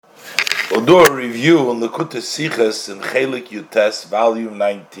We'll do a review on Likutei Sichos in Chelik Yutes, volume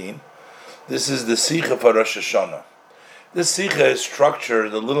 19. This is the Sicha for Rosh Hashanah. This Sicha is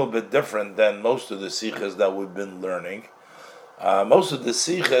structured a little bit different than most of the Sichas that we've been learning. Most of the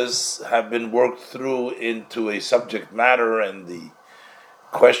Sichas have been worked through into a subject matter and the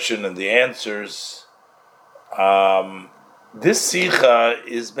question and the answers. This Sicha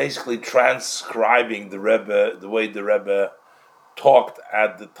is basically transcribing the Rebbe, the way the Rebbe talked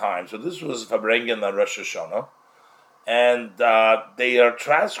at the time. So this was Fabrengen on Rosh Hashanah, and they are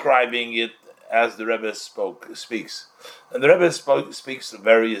transcribing it as the Rebbe speaks. And the Rebbe speaks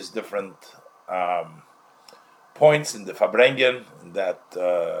various different points in the Fabrengen, in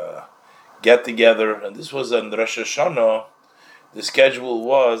that get together. And this was on Rosh Hashanah. The schedule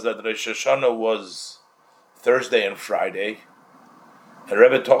was that Rosh Hashanah was Thursday and Friday. And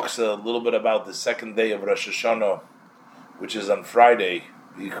Rebbe talks a little bit about the second day of Rosh Hashanah, which is on Friday,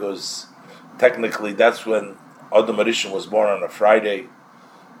 because technically that's when Adam Rishon was born on a Friday.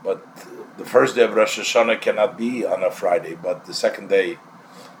 But the first day of Rosh Hashanah cannot be on a Friday, but the second day,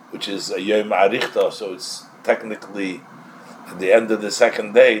 which is a Yom Arichta, so it's technically at the end of the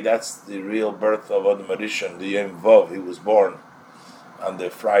second day, that's the real birth of Adam Rishon, the Yom Vav. He was born on the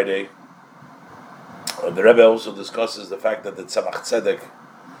Friday. The Rebbe also discusses the fact that the Tzemach Tzedek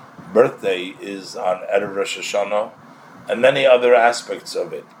birthday is on Erev Rosh Hashanah, and many other aspects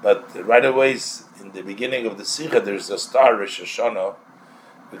of it. But right away, in the beginning of the Sikha, there's a star Rosh Hashanah,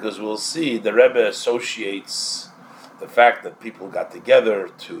 because we'll see the Rebbe associates the fact that people got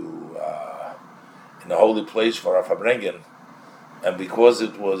together to in a holy place for a Fabrengen, and because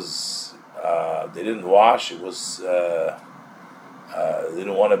it was they didn't wash, it was they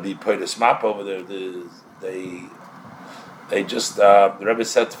didn't want to be put a smap over there. They just the Rebbe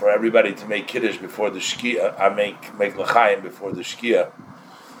said for everybody to make kiddush before the shkia. I make l'chaim before the shkia,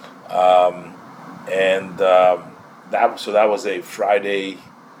 that was a Friday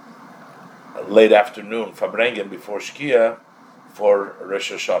late afternoon Fabrengen before shkia for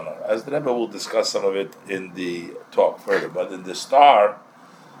Rosh Hashanah. As the Rebbe will discuss some of it in the talk further, but in the star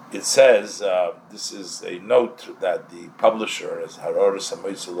it says this is a note that the publisher, as Haror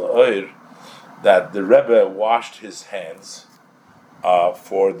Samoitzel Oir, that the Rebbe washed his hands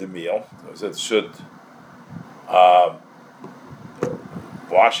for the meal. So it should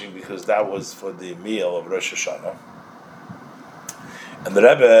washing, because that was for the meal of Rosh Hashanah. And the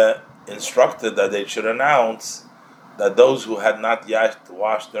Rebbe instructed that they should announce that those who had not yet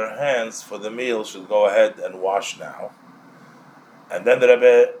washed their hands for the meal should go ahead and wash now. And then the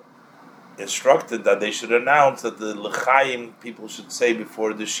Rebbe instructed that they should announce that the l'chaim people should say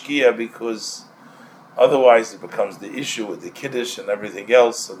before the shkia, because otherwise it becomes the issue with the kiddush and everything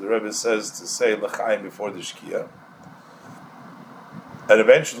else. So the Rebbe says to say l'chaim before the shkia. And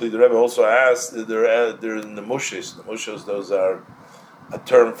eventually the Rebbe also asked, they're in the mushis. The mushis, those are a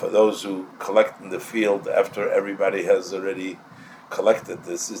term for those who collect in the field after everybody has already collected.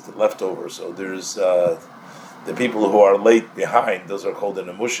 This is the leftover. So there's the people who are late behind, those are called the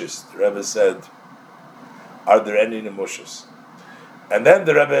nemushis. The Rebbe said, are there any nemushis? And then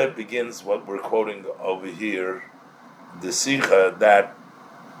the Rebbe begins what we're quoting over here, the Sicha, that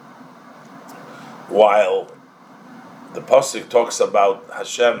while the Pasuk talks about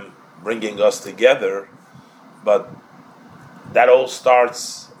Hashem bringing us together, but that all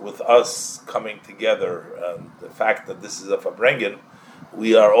starts with us coming together. And the fact that this is a Fabrengen,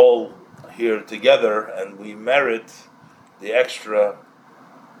 we are all here together, and we merit the extra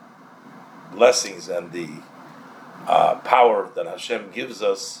blessings and the power that Hashem gives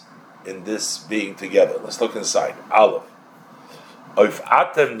us in this being together. Let's look inside. Aleph. This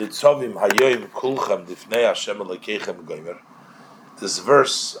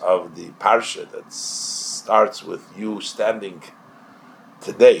verse of the Parsha that starts with you standing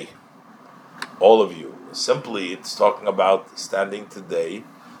today, all of you. Simply, it's talking about standing today.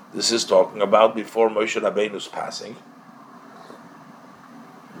 This is talking about before Moshe Rabbeinu's passing.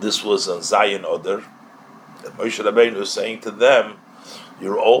 This was on Zion Oder. Moshe Rabbeinu is saying to them,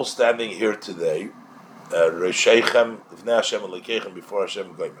 you're all standing here today, Resheichem, Livnei Hashem Elokeichem, before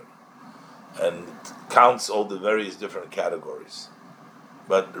Hashem Goymer. And it counts all the various different categories.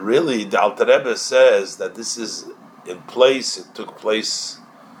 But really, the Alter Rebbe says that this is in place, it took place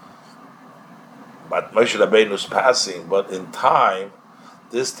at Moshe Rabbeinu's passing, but in time,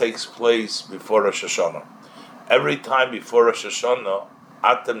 this takes place before Rosh Hashanah. Every time before Rosh Hashanah,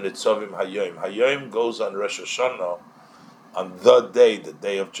 Atem Nitzovim Hayoim. Hayoim goes on Rosh Hashanah, on the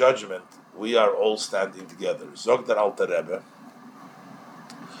day of judgment. We are all standing together. Zog der Alter Rebbe.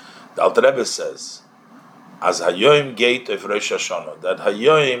 The Alter Rebbe says, as Hayoim gate of Rosh Hashanah, that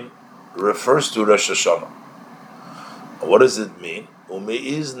Hayoim refers to Rosh Hashanah. What does it mean?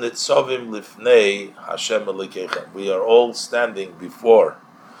 Umeiz nitzavim lifnei Hashem Elokeichem. We are all standing before.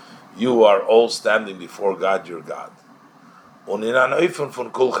 You are all standing before God, your God. Uninan oifen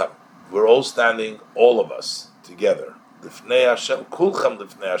von kulchem. We're all standing, all of us, together. Lifnei Hashem, kulchem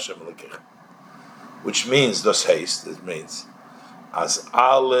lifnei Hashem Elokeichem. Which means, das heißt, it means, as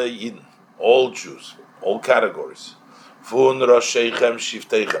alle Yidden, all Jews, all categories, von Rosheichem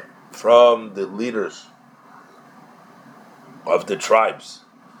Shivteichem, from the leaders of the tribes,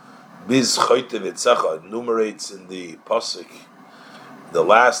 Biz Choyte Vitzacha enumerates in the Pasuk, the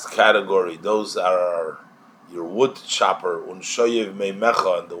last category, those are your wood chopper, Unshoyev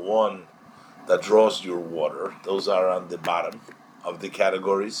Meimecha, and the one that draws your water, those are on the bottom of the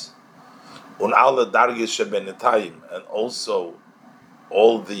categories. Un'ala Dargish Shebenetayim, and also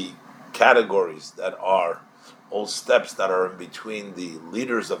all the categories that are, all steps that are in between the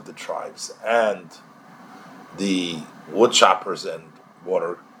leaders of the tribes and the wood choppers and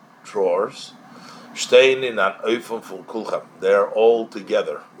water drawers. Steinin an Eufem von Kulchem. They're all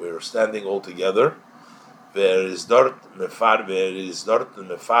together. We're standing all together. There is dort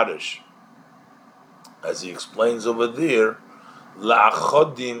mefarish, as he explains over there.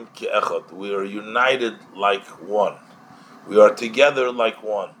 La'achodim ke'echad. We are united like one. We are together like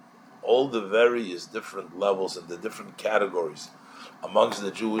one. All the various different levels and the different categories amongst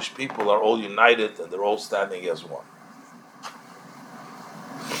the Jewish people are all united and they're all standing as one.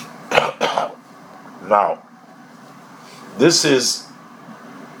 Now, this is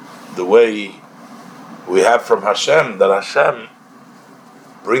the way we have from Hashem, that Hashem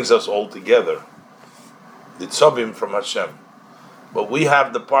brings us all together. The tzavim from Hashem. But we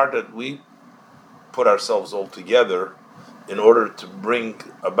have the part that we put ourselves all together in order to bring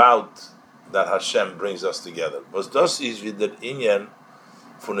about that Hashem brings us together.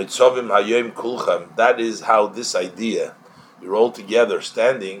 That is how this idea, you're all together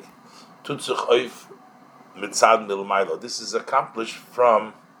standing, this is accomplished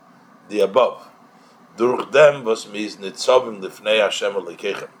from the above. Through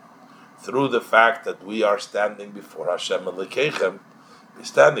the fact that we are standing before Hashem Elokeichem, we're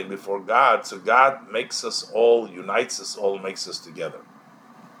standing before God, so God makes us all, unites us all, makes us together.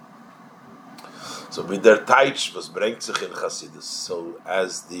 So with der Teich was bringt sich in Chassidus. So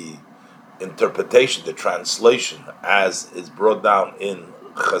as the interpretation, the translation, as is brought down in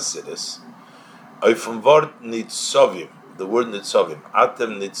Chassidus, Eufem Wort Nitzovim, the word Nitzovim,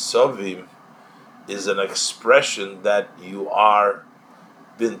 Atem Nitzovim, is an expression that you are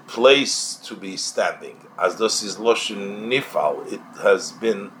been placed to be standing. As this is Loshin Nifal, it has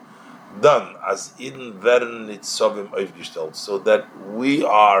been done as in werden Nitzovim aufgestellt, so that we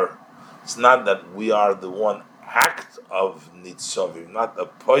are. It's not that we are the one act of Nitzovim, not a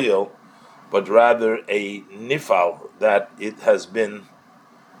poyel, but rather a nifal, that it has been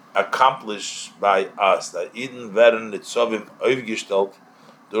accomplished by us. That in werden Nitzovim aufgestellt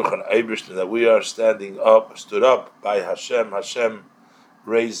durch an Eibishter, that we are stood up by Hashem. Hashem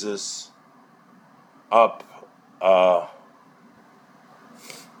raises up.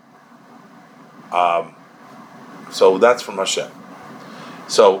 So that's from Hashem.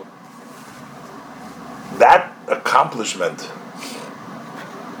 So that accomplishment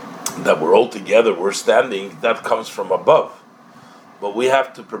that we're all together, we're standing, that comes from above. But we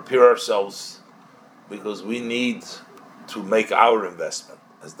have to prepare ourselves because we need to make our investment.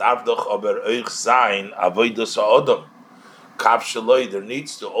 As darfdoch aber euch sein avodas ha'odam kav sheloi, there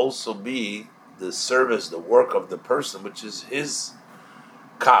needs to also be the service, the work of the person, which is his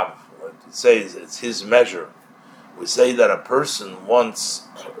kav. It says it's his measure. We say that a person wants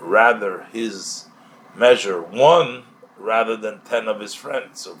rather his measure 1 rather than 10 of his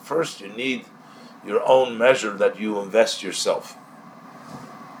friends. So first you need your own measure that you invest yourself.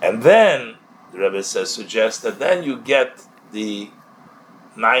 And then, the Rebbe suggests that then you get the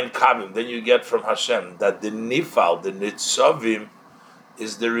 9 kavim, then you get from Hashem, that the nifal, the nitzavim,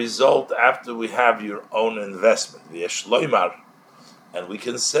 is the result after we have your own investment. V'yeshloimar, and we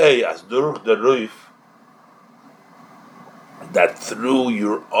can say, as duruch deruf, that through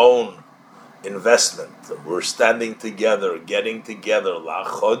your own investment, we're standing together, getting together,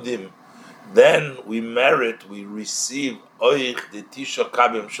 la'chodim, then we merit, we receive oich the tisha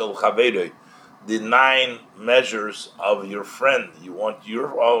kabim shel chaveroi, the 9 measures of your friend. You want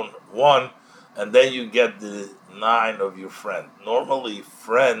your own 1, and then you get the 9 of your friend. Normally,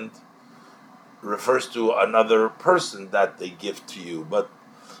 friend refers to another person that they give to you, but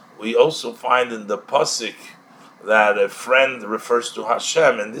we also find in the pasuk that a friend refers to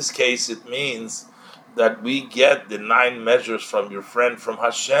Hashem. In this case, it means that we get the 9 measures from your friend, from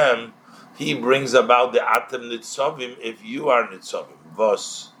Hashem, he brings about the atem nitzovim if you are nitzovim.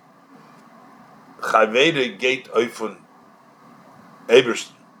 Vos chavere gate oifun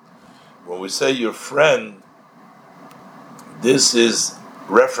ebersten. When we say your friend, this is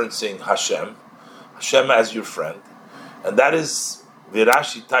referencing Hashem as your friend, and that is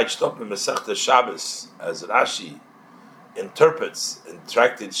Virashi touched up in Masechta Shabbos, as Rashi interprets in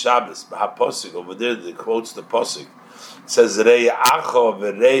Tractate Shabbos. Posik over there, that quotes the posik. It says Re'acho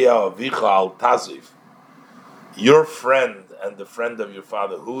v'reya avicha al taziv. Your friend and the friend of your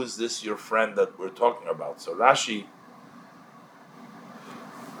father. Who is this your friend that we're talking about? So Rashi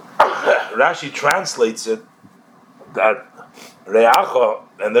translates it that Re'acho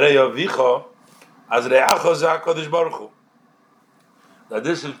and Re'ya avicha as Re'acho ze HaKadosh Baruch Hu. That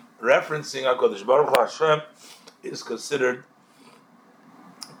this is referencing HaKadosh Baruch Hu. Hashem is considered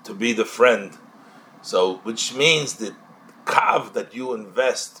to be the friend. So, which means the kav that you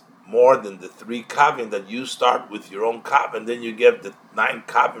invest more than the 3 kavim that you start with your own kav, and then you get the 9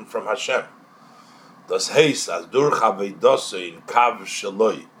 kavim from Hashem. Das heis as dur chaveidose in kav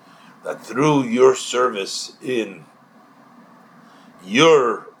shaloi, that through your service in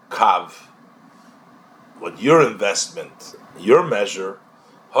your kav, what your investment, your measure,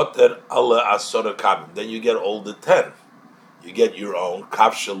 hoter ala asora kavim, then you get all the 10. You get your own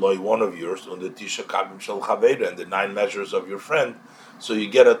kav shaloi, one of yours, on the tisha kavim shel chaveda, and the 9 measures of your friend. So you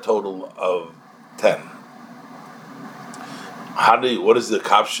get a total of 10. What is the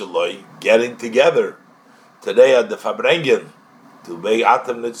kav shaloi? Getting together today at the Fabrengen to be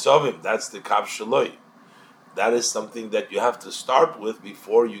atem nitzovim. That's the kav shaloi. That is something that you have to start with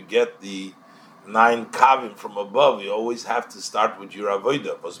before you get the 9 kavim from above. You always have to start with your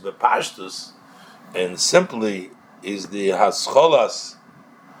avodah. Because bepashtus, and simply, is the hascholas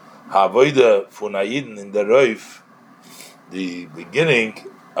havoida funayidin in the roif, the beginning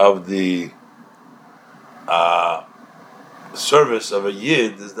of the service of a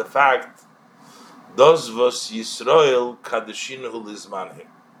yid, is the fact dos vos Yisrael kadeshinu lizmanhim.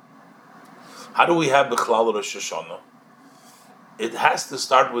 How do we have the Chalal Rosh Hashanah? It has to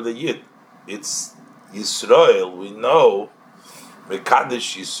start with a yid. It's Yisrael. We know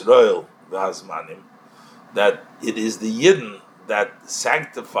mekadesh Yisrael v'hazmanim, that it is the Yidden that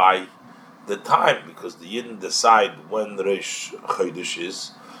sanctify the time, because the Yidden decide when the Rosh Chodesh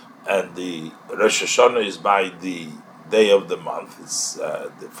is, and the Rosh Hashanah is by the day of the month. It's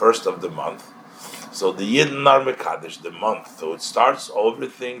the first of the month. So the Yidden are Mekadesh, the month. So it starts,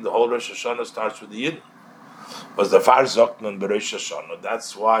 everything, the whole Rosh Hashanah starts with the Yidden. But the Far Zoknon Rosh Hashanah,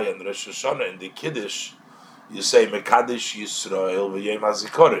 that's why in Rosh Hashanah, in the Kiddush, you say Mekadesh Yisrael v'yem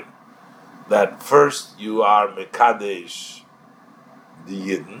HaZikaron. That first you are Mekadesh the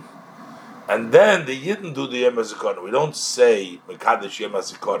Yidden, and then the Yidden do the Yom HaZikaron. We don't say Mekadesh Yom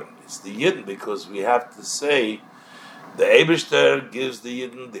HaZikaron. It's the Yidden, because we have to say the Eibishter gives the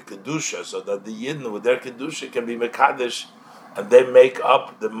Yidden the Kedusha, so that the Yidden with their Kedusha can be Mekadesh, and they make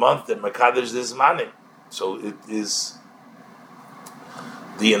up the month and Mekadesh this Zmanim. So it is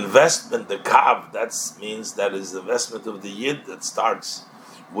the investment, the Kav, that means that is the investment of the Yid that starts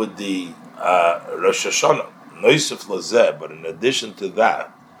with the Rosh Hashanah, Noisef Lazeh, but in addition to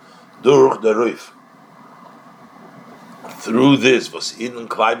that, Durch der Ruf, through this, was Yidden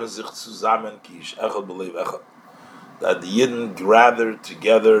kleiben sich zusammen, ki ish echad b'leiv echad, that the Yidden gather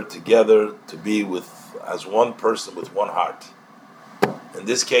together to be with, as one person with one heart. In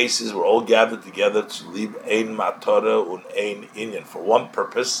this case, we're all gathered together to leave ein matara und ein inyan, for one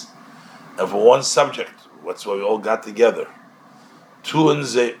purpose and for one subject. That's why we all got together. So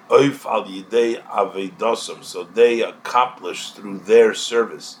they accomplish through their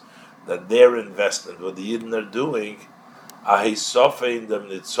service, that their investment, what the Yidden are doing,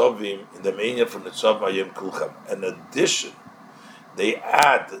 in addition, they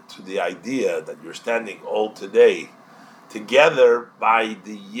add to the idea that you're standing all today together by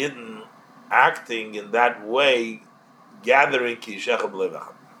the Yidden acting in that way, gathering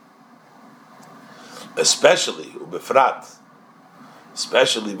especially ubefrat.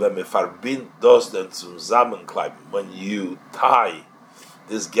 Especially when when you tie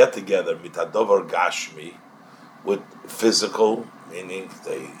this get together mitadover gashmi with physical, meaning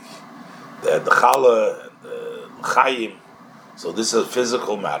they had the challah and the l'chaim. So this is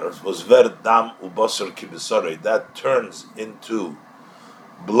physical matters. Was verdam ubosar kibisore, that turns into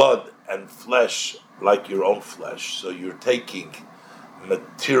blood and flesh like your own flesh. So you're taking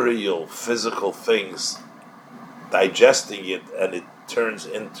material, physical things, digesting it, and it turns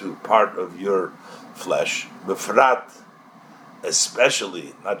into part of your flesh. Befrat,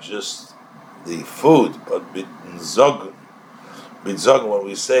 especially, not just the food, but bitnzogun, Mitzvah, when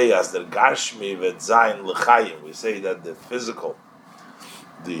we say as the Gashmi Vetzayin L'chayim, we say that the physical,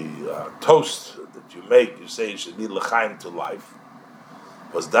 the toast that you make, you say it should be L'chayim to life.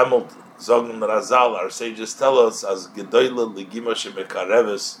 Was demelt Zogn Razal, our sages tell us as Gedoyle L'gima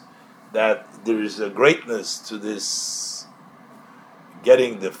Shemekareves, that there is a greatness to this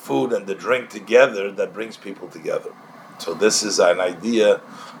getting the food and the drink together that brings people together. So this is an idea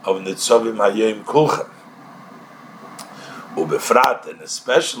of Nitzovim Hayom Kulchem. Ubefrat, and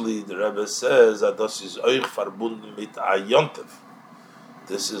especially the Rebbe says that this is euch verbunden mit a Yontev.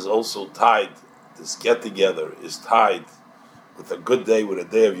 This is also tied, this get together is tied with a good day, with a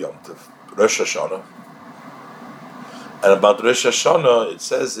day of Yontev, Rosh Hashanah. And about Rosh Hashanah, it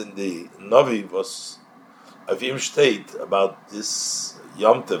says in the Navi was of Im State about this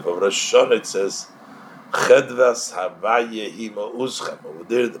Yontev of Rosh Hashanah, it says Chedvas Havaye Hima Uzchem. Over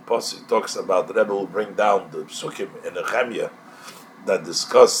there, the Pasuk talks about the Rebbe will bring down the Psukim in Nehemiah that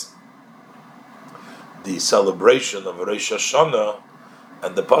discuss the celebration of Rosh Hashanah,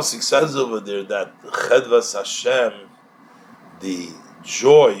 and the Pasuk says over there that Chedvas Hashem, the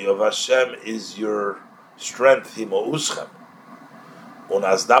joy of Hashem, is your strength. Hima Uzchem. Und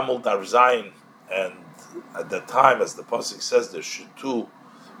as Damul Dar Zayin, and at that time, as the Pasuk says, there should two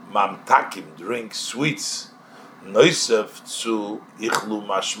mamtakim, drink sweets, noisef zu ichlu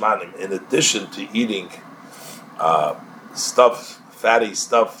mashmanim, in addition to eating stuff, fatty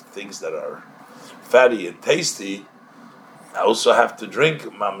stuff, things that are fatty and tasty, I also have to drink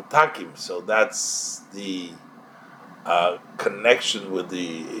mamtakim. So that's the connection with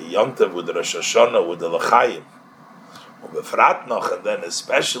the Yom Tov, with the Rosh Hashanah, with the L'chaim. And then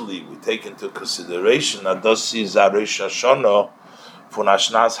especially we take into consideration that this is a Rosh Hashanah for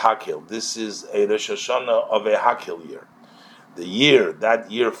Ashnas Hakil. This is a Rosh Hashanah of a Hakil year. The year,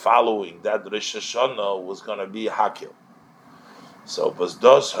 that year following that Rosh Hashanah was going to be Hakil. So was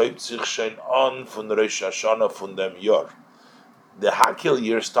das hebt sich schon an von Rosh Hashanah von dem Jahr. The Hakil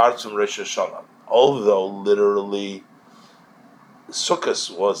year starts from Rosh Hashanah. Although literally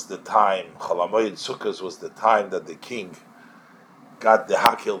Sukkot was the time, Chalamoyed Sukkot was the time that the king got the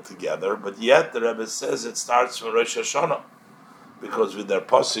Hakil together, but yet the Rebbe says it starts from Rosh Hashanah. Because with their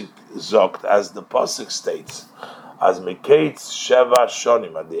pasuk zokt, as the pasuk states, as mekates sheva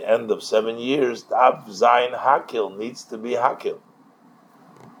shonim, at the end of 7 years, Tav Zayin Hakil needs to be Hakil.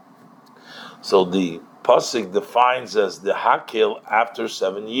 So the pasuk defines as the Hakil after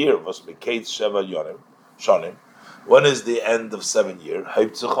 7 years. Was mekates sheva shonim. When is the end of 7 years?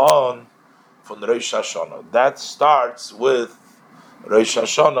 Haibtzuchon from Rosh Hashanah. That starts with Rosh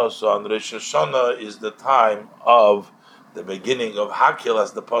Hashanah. So on Rosh Hashanah is the time of the beginning of Hakil,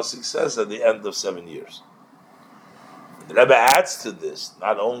 as the Pasuk says, at the end of 7 years. The Rebbe adds to this,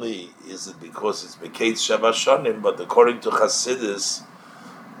 not only is it because it's Meketz Sheva Shonim, but according to Chassidus,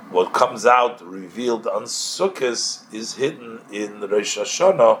 what comes out revealed on Sukkot is hidden in Rosh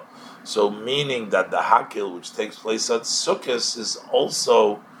Hashanah, so meaning that the Hakil, which takes place at Sukkot, is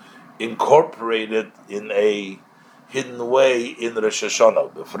also incorporated in a hidden way in Rosh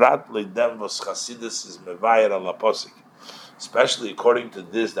Hashanah. Befrat le'dem vos Chassidus is mevayer al Pasuk. Especially according to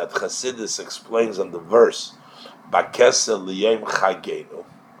this, that Chassidus explains on the verse, Bakese liyem chagenu,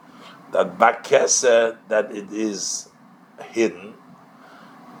 that Bakese, that it is hidden,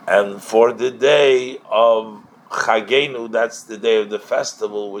 and for the day of Chagenu, that's the day of the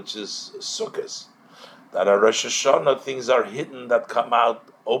festival, which is Sukkot. That at Rosh Hashanah, things are hidden that come out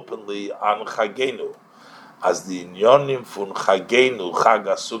openly on Chagenu. As the Inyonim fun Chagenu, Chag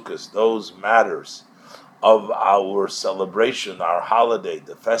HaSukkos, those matters of our celebration, our holiday,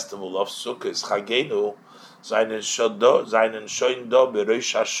 the festival of Sukkot, Chagenu, Zainen Shoindo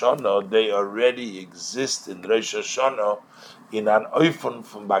Berosh Hashanah, they already exist in Rosh Hashanah in an oifon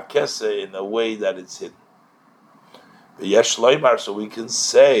from Bakese, in a way that it's hidden. V'yesh loymar, so we can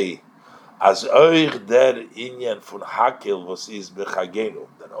say, as oich der inyan fun Hakil was is bechagenu,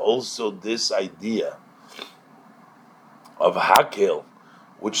 that also this idea of Hakil,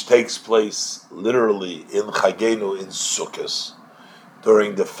 which takes place literally in Chagenu, in Sukkot,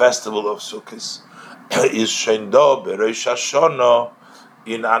 during the festival of Sukkot, is Shendo Berosh Hashanah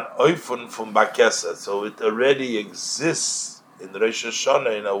in an oifon from Bakesa. So it already exists in Rosh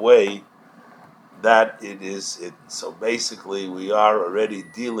Hashanah in a way that it is hidden. So basically, we are already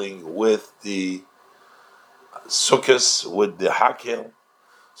dealing with the Sukkot, with the Hakil.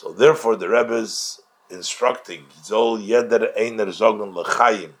 So therefore, the Rebbe is instructing, Zol Yeder Einer Zogen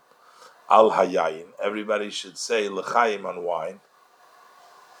L'chaim Al Hayayin. Everybody should say L'chaim on wine.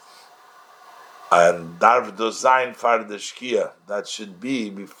 And Darv Dozayin Far de Shkia, that should be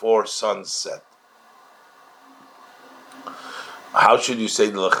before sunset. How should you say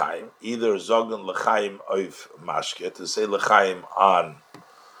the l'chaim? Either zogen l'chaim oif mashke, to say l'chaim on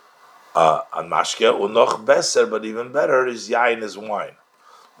mashke, or noch beser, but even better is yain, is wine.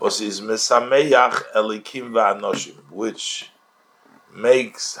 Was is mesameyach elikim va'anoshim, which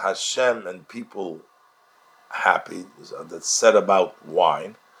makes Hashem and people happy. That's said about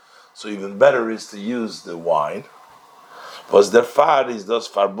wine. So even better is to use the wine. Was der Far is das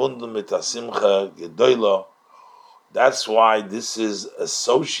verbunden mit der Simcha gedoyla. That's why this is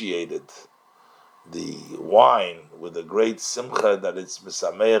associated, the wine, with a great simcha, that it's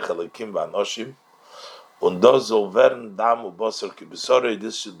mesameach elikim va'anoshim. Und das soll werden dam u basar kibisore.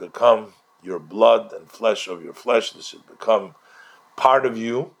 This should become your blood and flesh of your flesh. This should become part of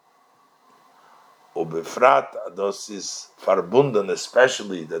you. Ubefrat, das is verbunden,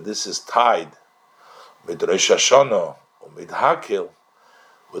 especially that this is tied mit Rosh Hashanah und mit Hakel,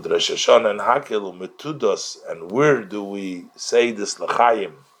 with Rosh Hashanah and Hakel, and mit Tudos. And where do we say this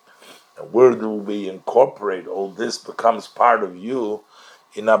l'chaim? And where do we incorporate all this? Becomes part of you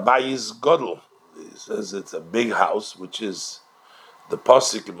in Abayis Godel. He says it's a big house, which is the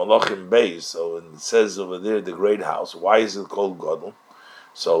Pasuk in Malachim Beis. So it says over there, the great house. Why is it called Godel?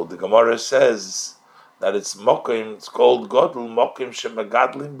 So the Gemara says that it's Mokim, it's called Godel, Mokim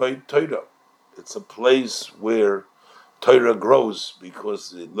Shemegadlim by Torah. It's a place where Torah grows,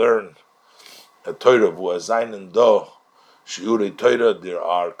 because they learn a Torah, Vuazain and Do, Shiurei Torah, there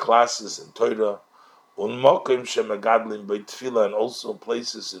are classes in Torah, Un Mokim Shemegadlim by Tefillah, and also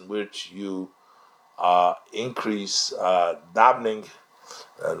places in which you increase davening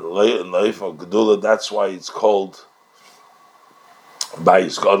and life of Gedula. That's why it's called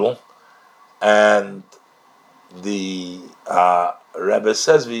Bayis Gadol. And the Rebbe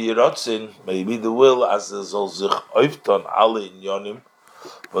says, "V'yirotzin, maybe the will as the zol sich oifton alle inyonim,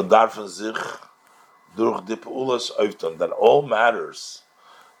 v'darfen sich durch die peulas oifton." That all matters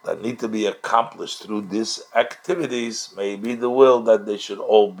that need to be accomplished through these activities, may be the will that they should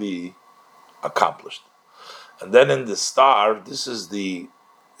all be accomplished. And then in the star, this is the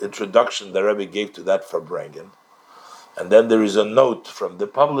introduction the Rebbe gave to that Farbrengen. And then there is a note from the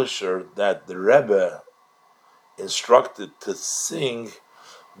publisher that the Rebbe instructed to sing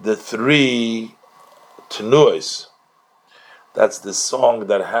the 3 tenuos. That's the song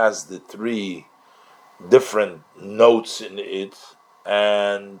that has the 3 different notes in it.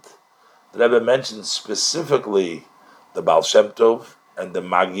 And the Rebbe mentioned specifically the Baal Shem Tov and the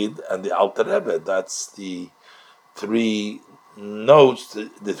Magid and the Alter Rebbe. That's the 3 notes,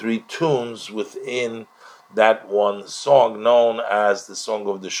 the 3 tunes within that one song known as the song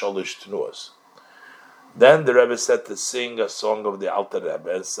of the Sholish Tenuos. Then the Rebbe said to sing a song of the Alter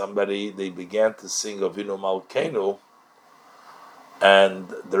Rebbe. They began to sing Avinu Malkeinu, and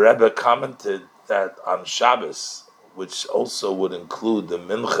the Rebbe commented that on Shabbos, which also would include the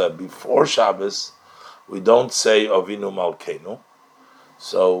Mincha before Shabbos, we don't say Avinu Malkeinu.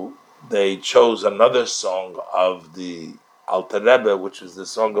 So they chose another song of the Alter Rebbe, which is the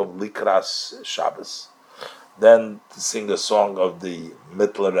song of Likras Shabbos. Then to sing a song of the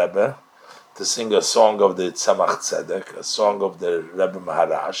Mittler Rebbe, to sing a song of the Tzemach Tzedek, a song of the Rebbe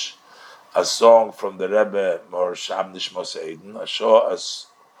Maharash, a song from the Rebbe Morshab Nishmos Eden,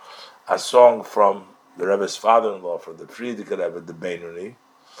 a song from the Rebbe's father-in-law, from the Frierdiker Rebbe, the Beinoni,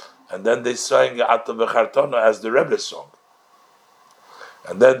 and then they sang Ato V'Chartono as the Rebbe's song.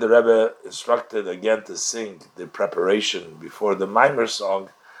 And then the Rebbe instructed again to sing the preparation before the Maimer song,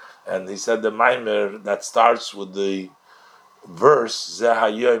 and he said the Maimer that starts with the verse Zeh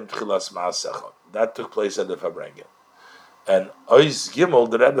Hayoim Tchilas Ma'asecha. That took place at the Farbrengen. And Ois Gimel,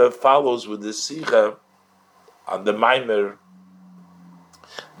 the Rebbe follows with the Sicha on the Maimer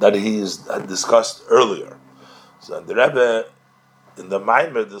that he had discussed earlier. So the Rebbe in the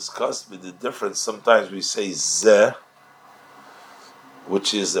Maimer discussed with the difference. Sometimes we say Zeh,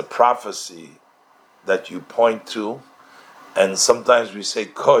 which is a prophecy that you point to, and sometimes we say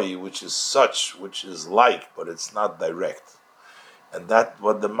Koi, which is such, which is like, but it's not direct. And that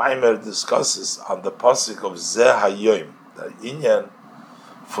what the Maimer discusses on the pasuk of Zeh Hayoim, the inyan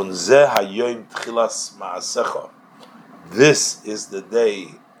von Zeh Hayoim Tchilas Ma'asecha. This is the day,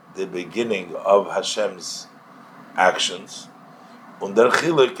 the beginning of Hashem's actions. Und der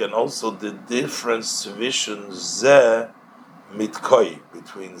Chiluk, and also the difference between Zeh mit Koi,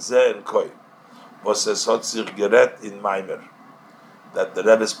 between Zeh and Koi, was es hat sich gerät in Maimer, that the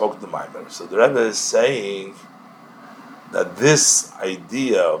Rebbe spoke to Maimer. So the Rebbe is saying that this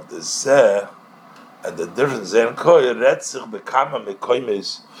idea of the Zeh and the difference Zeh and Koi redt sich bekama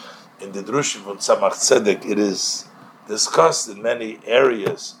mekoimes in the Drushim von Tzemach Tzedek. It is discussed in many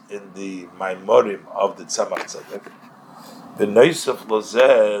areas in the Maimorim of the Tzemach Tzedek. B'noisef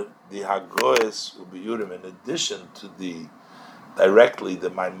lozeh, the Hagoes Ubiyurim, in addition to the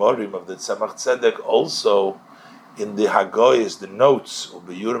Maimorim of the Tzemach Tzedek, also in the Hagoyes, the notes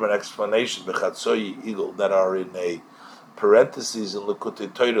Ubiyurim, an explanation B'chatzoyi Igel, that are in a parentheses in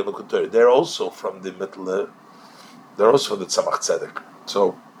Likutei Torah, they're also from the Mittel, they're also from the Tzemach Tzedek.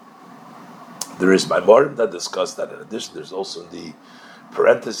 So there is Maimorim that discuss that. In addition, there's also the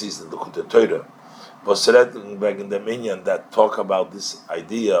parentheses in Likutei Torah, in the Minyan, that talk about this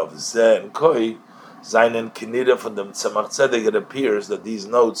idea of Zeh and Koi, Zayin and Kinira from the Tzemach Tzedek. It appears that these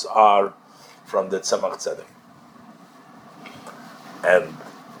notes are from the Tzemach Tzedek. And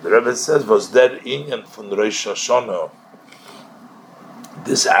the Rebbe says, was der Inyan from Rosh Hashanah,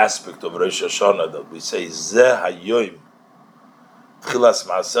 this aspect of Rosh Hashanah that we say, Zeh Hayoim, Tchilas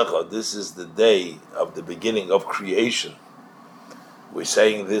Ma'asecha, this is the day of the beginning of creation. We're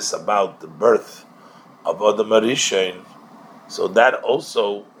saying this about the birth of Adam Arishain, so that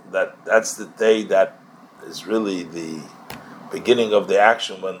also, that's the day that is really the beginning of the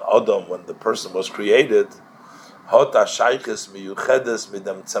action when the person was created. Hot Ashayches Miyuchedes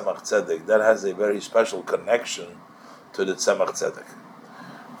Midam Tzemach Tzedek, that has a very special connection to the Tzemach Tzedek.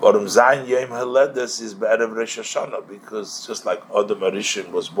 Varum Zayin Yom Haledes is Be'erev Rosh Hashanah, because just like Adam Arishain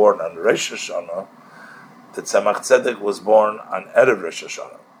was born on Rosh Hashanah, the Tzemach Tzedek was born on Erev Rosh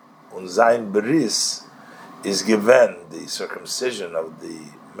Hashanah. Und Zayin Beris is given, the circumcision of the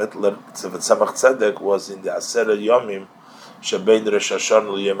Mittler Tzemach Tzedek was in the Aseret Yomim Shebein Rosh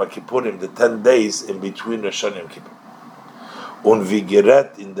Hashanah Yom Kippurim, the 10 days in between Rosh Hashanah and Kippur. Und wie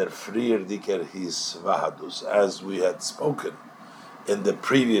gerät in der Frier Diker his Vahadus, as we had spoken in the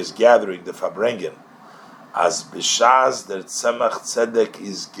previous gathering, the Fabrengen, as Bishaz der Tzemach Tzedek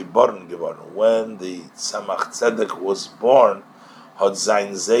is geboren, when the Tzemach Tzedek was born, had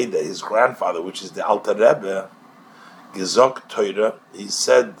Zayin Zayda, his grandfather, which is the Alter Rebbe, Gezok Torah, he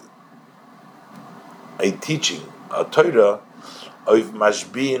said a teaching, a Torah, of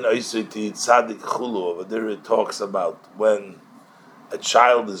Mashbiin Oisoti Tzadik Chulu. Over there it talks about when a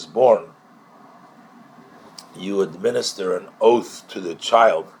child is born, you administer an oath to the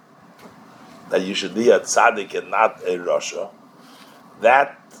child that you should be a tzaddik and not a rasha.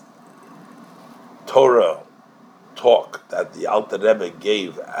 That Torah talk that the Alter Rebbe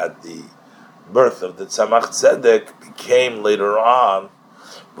gave at the birth of the Tzemach Tzedek became later on,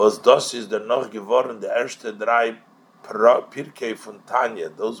 was das ist der noch geworden, the erste drei Pirkei von Tanya.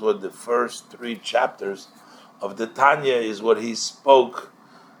 Those were the first 3 chapters of the Tanya, is what he spoke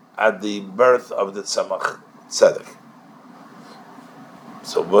at the birth of the Tzemach Tzedek.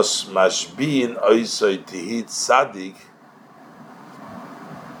 So was mashbiin oisoi tihi tzadik,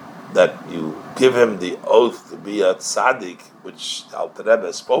 that you give him the oath to be a tzaddik, which the Alter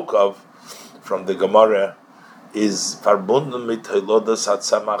Rebbe spoke of from the Gemara, is verbunden mit Heilodas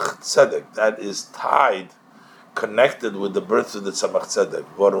HaTzemach Tzedek. That is tied, connected with the birth of the Tzemach Tzedek.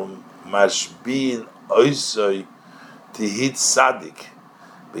 Warum mashbiin oisoi tihi tzadik?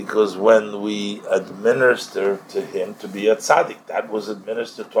 Because when we administer to him to be a tzaddik, that was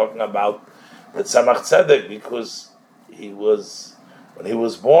administered talking about the Tzemach Tzedek, because when he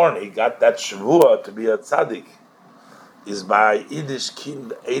was born, he got that shavua to be a tzaddik. Is by Yiddish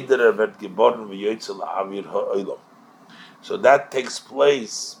kind Eiderer wird geboren v'yoytzel avir ha'olam. So that takes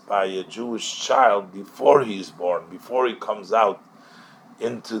place by a Jewish child before he is born, before he comes out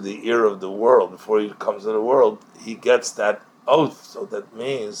into the ear of the world, before he comes to the world, he gets that oath. So that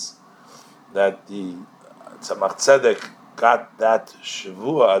means that the Tzemach Tzedek got that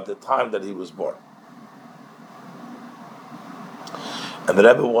shavua at the time that he was born. And the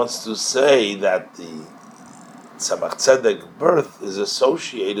Rebbe wants to say that the Tzemach Tzedek birth is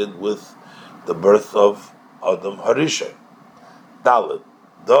associated with the birth of Adam Harishon. Dalet,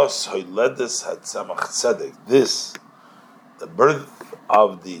 dos hoiledes had Tzemach Tzedek. This, the birth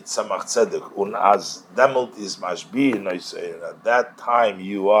of the Tzemach Tzedek, un as demelt is mashbiin, I say, and at that time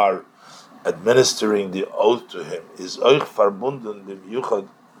you are administering the oath to him, is euch verbunden bim yuchad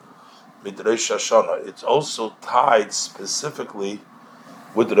mit Rosh Hashanah. It's also tied specifically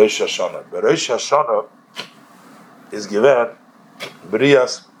with Rosh Hashanah. But Rosh Hashanah is given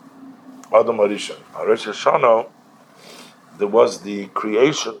Brias Adam Harishon. On Rosh Hashanah, there was the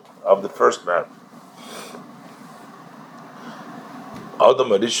creation of the first man. Adam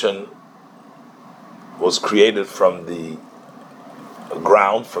Harishon was created from the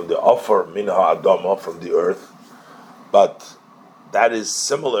ground, from the Ofer Minha Adama, from the earth, but that is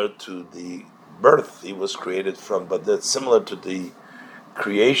similar to the birth he was created from, but that's similar to the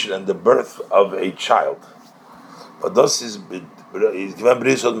creation and the birth of a child. But this is bedugma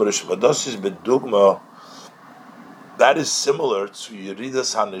that is similar to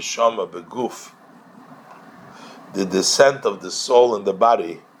Yeridas HaNeshama Beguf, the descent of the soul in the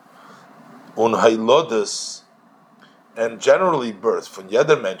body, Unhailodes, and generally birth, from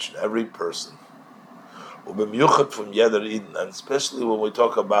Yeder mention, every person, Ubemyuchat from Yeder Eden, and especially when we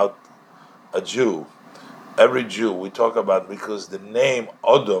talk about a Jew, every Jew we talk about, because the name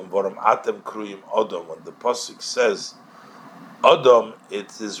Odom, Voram Atem Kruyim Odom, when the Pasuk says Odom,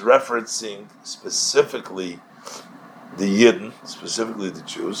 it is referencing specifically the Yidden, specifically the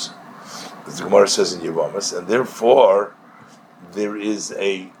Jews, as the Gemara says in Yevamis, and therefore there is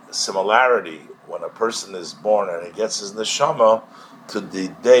a similarity when a person is born and he gets his neshama to the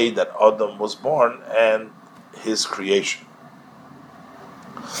day that Adam was born and his creation.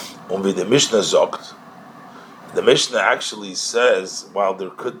 Wie the Mishnah sagt, the Mishnah actually says, while there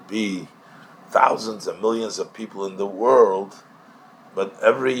could be thousands and millions of people in the world, but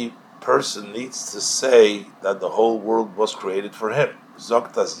every person needs to say that the whole world was created for him.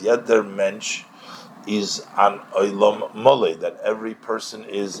 Sagt as jeder Mensch is an olam mole, that every person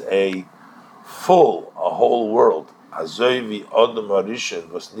is a whole world. Azoy Adam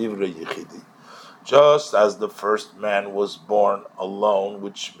Harishon was nivra yichidi. Just as the first man was born alone,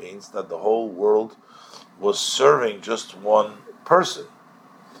 which means that the whole world was serving just one person.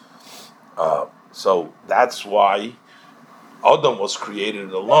 So that's why Adam was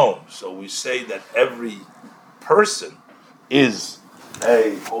created alone. So we say that every person is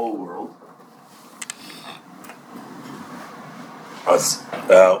a whole world.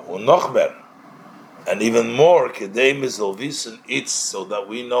 And even more, kedei mizalvisen itz, so that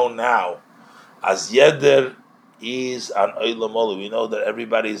we know now, as yeder is an oilamolu, we know that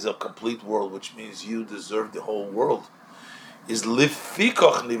everybody is a complete world, which means you deserve the whole world. Is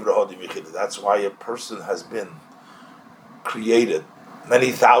lifikoch nivrahodim yichid. That's why a person has been created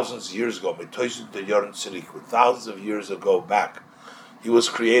many thousands of years ago, with thousands of years ago back. He was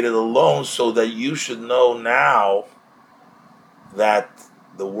created alone, so that you should know now that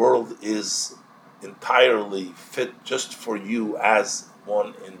the world is entirely fit just for you as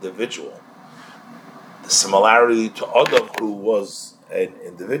one individual. The similarity to Adam, who was an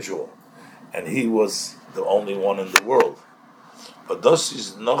individual, and he was the only one in the world. But this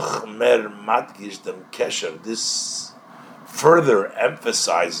is noch mer matgish dem kesher. This further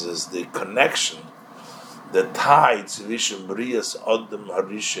emphasizes the connection, the tie tzvishim brias Adam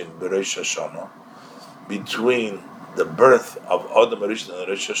Harishin beRosh Hashanah, between the birth of Adam Harishin and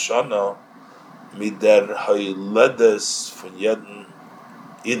Rosh Hashanah, mider hailedes von jeden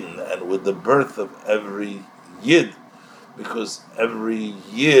Eden, and with the birth of every Yid, because every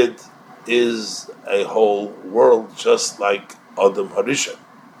Yid is a whole world, just like Adam Harishan.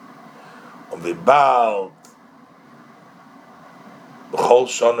 B'chol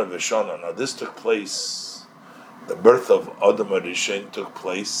shana v'shana. Now this took place, the birth of Adam Harishan took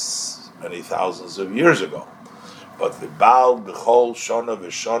place many thousands of years ago. But v'bal b'chol shana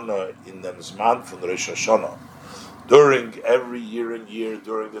v'shana in the zman from Rosh Hashanah, during every year and year,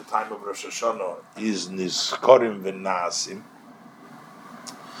 during the time of Rosh Hashanah, is nizkorim v'naasim,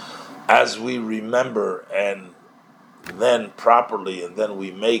 as we remember and then properly, and then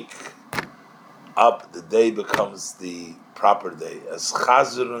we make up, the day becomes the proper day. As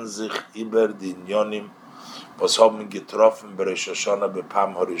chazurun sich iber di inyonim was haben getroffen b'Rosh Hashanah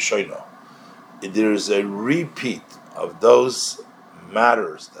b'pam harishono. There is a repeat of those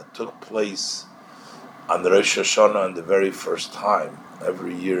matters that took place on the Rosh Hashanah on the very first time,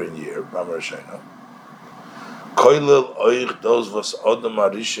 every year and year, Bam Rosh Hashanah. Koilel oich those was Adam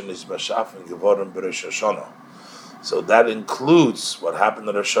Harishin is bashafen geworden b'Rosh Hashanah. So that includes what happened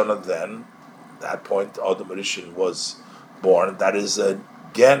in Rosh Hashanah then. At that point, Adam Harishin was born. That is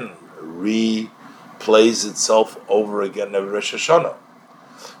again replays itself over again every Rosh Hashanah.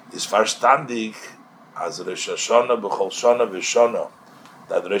 Is verstandig as Rosh Hashanah b'chol shana v'shana,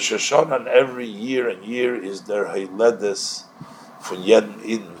 that Rosh Hashanah and every year and year is their heiledes von jeden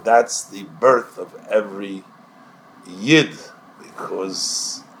Eden. That's the birth of every Yid,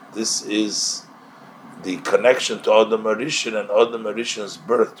 because this is the connection to Adam Harishin and Adam Harishin's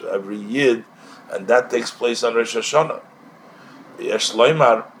birth to every Yid, and that takes place on Rosh Hashanah. V'yesh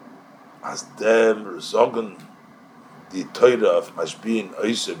loymar as dem zogen the Torah of Mashbiin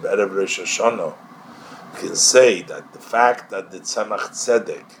Oiseh B'erev Rosh Hashanah can say that the fact that the Tzemach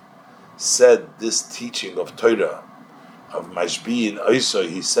Tzedek said this teaching of Torah of Mashbiin Oiseh,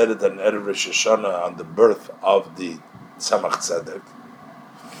 he said it on Erev Rosh Hashanah, on the birth of the Tzemach Tzedek.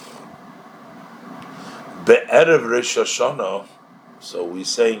 Be'erev Rosh Hashanah, so we're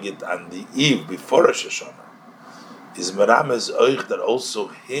saying it on the eve before Rosh Hashanah, is Merames Oich, that also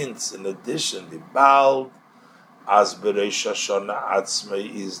hints, in addition, the Baal as Beresh Hashanah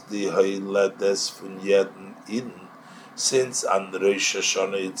Atzmei is the Heiledes von jeden Eden, since on Rosh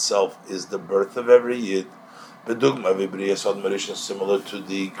Hashanah itself is the birth of every Yid, Bedugma Vibriyas Adam Rishon, similar to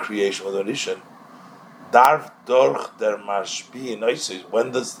the creation of the Rishon. Darf Dorch der Mashbi,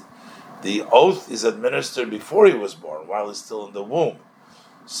 when the oath is administered before he was born, while he's still in the womb.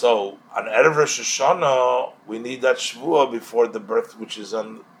 So on Erev Rosh Hashanah, we need that Shvuah before the birth, which is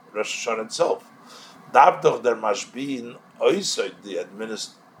on Rosh Hashanah itself. Darf Dorch der Mashbi, the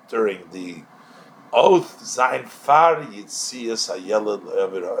administering the oath, Zain Far Yitzias Hayeled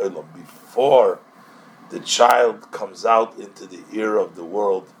Le'avir Ha'olam, before the child comes out into the ear of the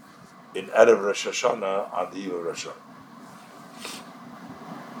world in Erev Rosh Hashanah, on the eve of Rosh Hashanah.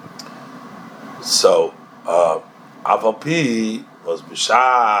 So, Avalpi was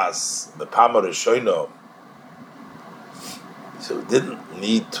B'Shas, the Pama Rishono. So we didn't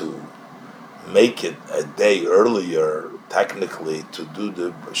need to make it a day earlier, technically, to do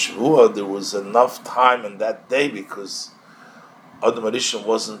the Shavua. There was enough time in that day because Adam Rishon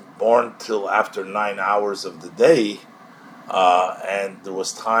wasn't born till after 9 hours of the day, and there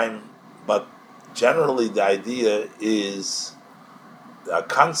was time. But generally, the idea is a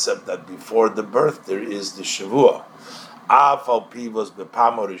concept that before the birth there is the Shavua. Afalpi was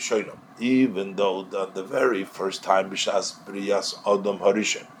bepamo rishonim, even though the very first time b'shas briyas Adam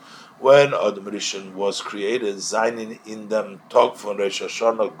Harishon, when Adam Rishon was created, zainin in them tog von Rosh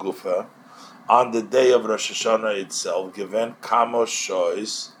Hashanah gufa, on the day of Rosh Hashanah itself, given kamos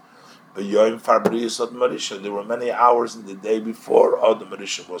shois b'yoyim far briyas Adam Rishon. There were many hours in the day before Adam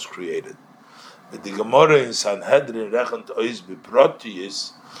Rishon was created. With the Gemara in Sanhedrin rechent ois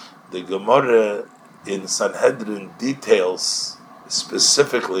b'protiyis, the Gemara in Sanhedrin details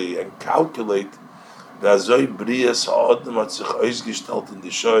specifically and calculate as the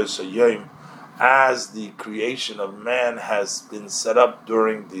creation of man has been set up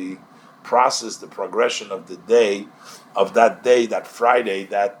during the process, the progression of the day, of that day, that Friday,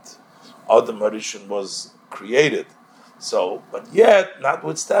 that Adam Harishon was created. So, but yet,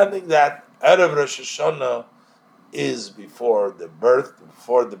 notwithstanding that, Erev Rosh Hashanah is before the birth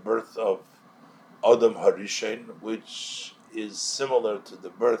of Adam Harishon, which is similar to the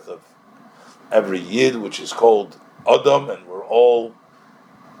birth of every Yid, which is called Adam, and we're all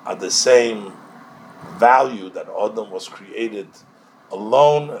at the same value that Adam was created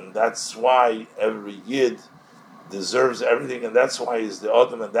alone, and that's why every Yid deserves everything, and that's why he's the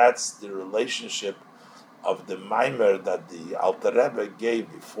Adam, and that's the relationship of the Maimer that the Alter Rebbe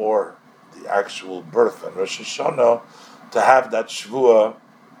gave before the actual birth of Rosh Hashanah, to have that Shvuah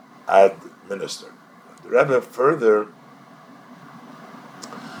administered. The Rebbe further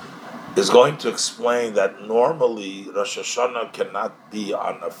is going to explain that normally Rosh Hashanah cannot be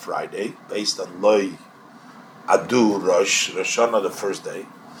on a Friday, based on Loi Adu Rosh Hashanah, the first day.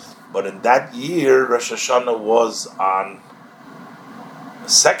 But in that year, Rosh Hashanah was on the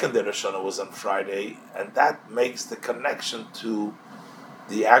second day. Rosh Hashanah was on Friday, and that makes the connection to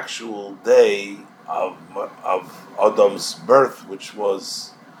the actual day of Adam's birth, which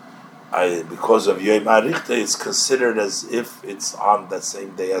was because of Yom HaRichte, it's considered as if it's on that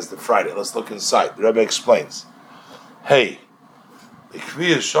same day as the Friday. Let's look inside. The Rebbe explains. Hey,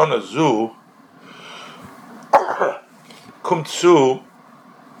 Ikvi Shana Zu kommt zu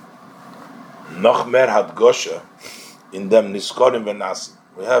noch mehr Hadgosha in dem Niskorim Venasim.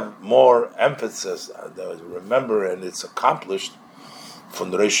 We have more emphasis that we remember, and it's accomplished from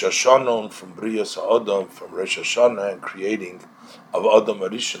Rosh Hashanah and from Briyas Adam, from Rosh Hashanah and creating of Adam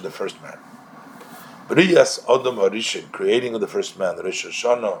Harishon, the first man. Briyas Adam Harishon, creating of the first man, Rosh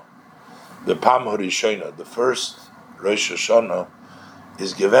Hashanah, the Pam Harishona, the first Rosh Hashanah,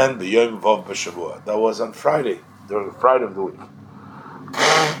 is given b'Yom Vav b'Shavua. That was on Friday, the Friday of the week.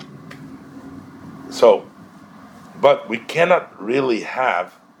 So, but we cannot really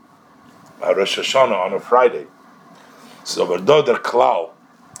have a Rosh Hashanah on a Friday. So, Verdo der Klau,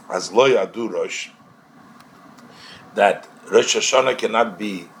 as Lo Yadu Rosh, that Rosh Hashanah cannot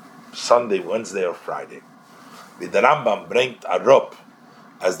be Sunday, Wednesday, or Friday. With the Rambam bringt a rope,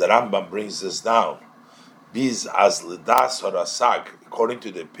 as the Rambam brings this down, Biz as Lidas or Asag, according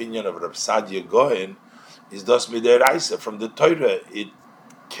to the opinion of Reb Sadia Goen, is thus midiraisa. From the Torah, it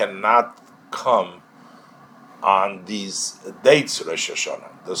cannot come on these dates, Rosh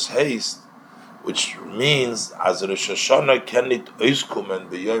Hashanah. Thus haste, which means as Rosh Hashanah kenit oiskumen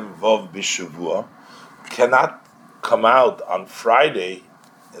b'yom vav b'shavua, cannot come out on Friday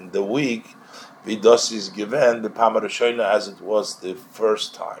in the week, vidos is given the Pama Rishoina as it was the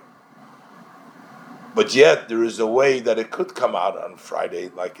first time. But yet there is a way that it could come out on Friday,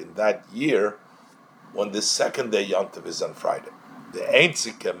 like in that year, when the second day Yontif is on Friday. The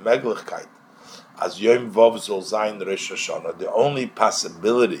einzige Möglichkeit, as Yom Vov soll sein Rosh Hashanah, the only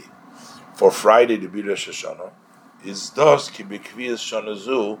possibility for Friday to be Rosh Hashanah is dos ki b'kviyas Shana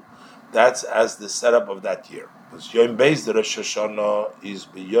Zu. That's as the setup of that year. Because Yom Beis the Rosh Hashanah is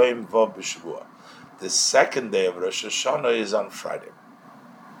b'Yom Vov b'Shavua. The second day of Rosh Hashanah is on Friday.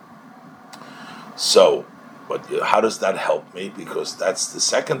 So, but how does that help me? Because that's the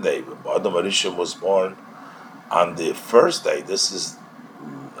second day. Adam Harishon was born on the first day. This is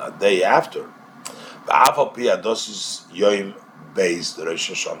a day after. Although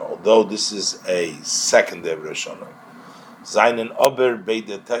this is a second day of Rosh Hashanah. Seinen Ober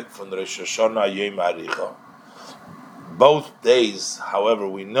Beidetek von Rosh Hashanah Yom Aricha. Both days, however,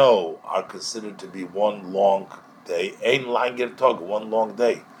 we know are considered to be one long day. Ein langer Tag, one long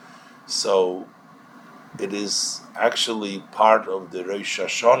day. So it is actually part of the Rosh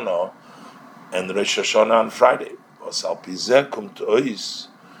Hashanah and Rosh Hashanah on Friday.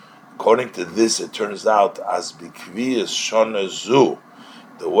 According to this, it turns out as Bikviyas Shana Zu,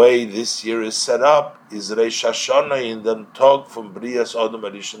 the way this year is set up is Rosh Hashanah in the Tag from Brias Adam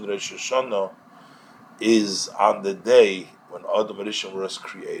Harishon. Rosh Hashanah is on the day when Adam Harishon was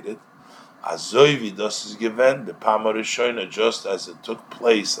created. Azoivi das is given the Pam Harishona, just as it took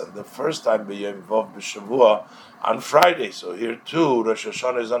place and the first time B'Yom Vov B'Shavua on Friday. So here too, Rosh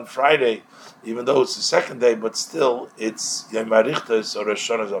Hashanah is on Friday, even though it's the second day, but still it's Yom Arichta, so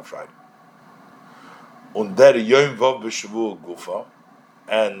Rosh Hashanah is on Friday. Und der Yom Vov B'Shavua Gufa,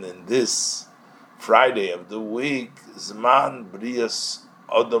 and in this Friday of the week, Zman Brias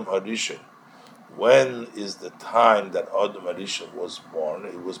Adam Harishon. When is the time that Adam Harishon was born?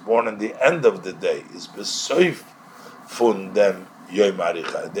 It was born at the end of the day. Is besoif fun dem Yom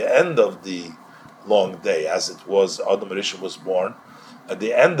Aricha. At the end of the long day, as it was, Adam Harishon was born at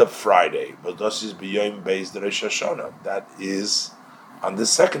the end of Friday. But this is b'Yom Beis the Rosh Hashanah. That is on the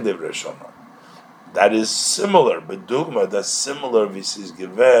second day of Rosh Hashanah. That is similar. Bedugma, that's similar. This is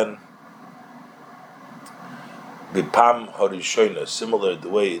given Bipam Harishona, similar the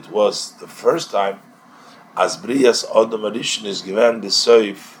way it was the first time, as Brias Adam Harishon is given the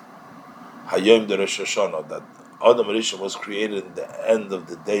Soif Hayom de Rosh Hashanah, that Adam Harishon was created at the end of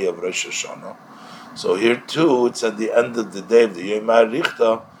the day of Rosh Hashanah. So here too, it's at the end of the day of the Yom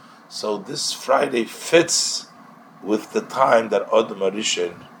Arichta. So this Friday fits with the time that Adam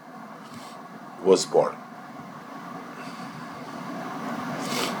Harishon was born.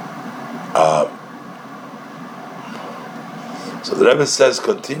 So the Rebbe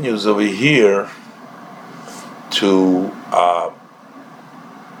continues over here to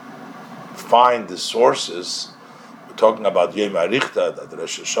find the sources. We're talking about Yom Arichta, that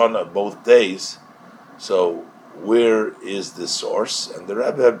Rosh Hashanah, both days. So where is the source? And the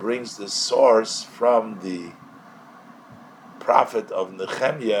Rebbe brings the source from the prophet of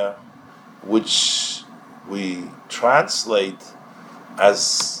Nehemiah, which we translate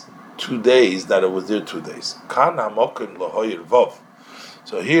as 2 days, that it was there 2 days.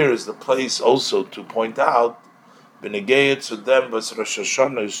 So here is the place also to point out as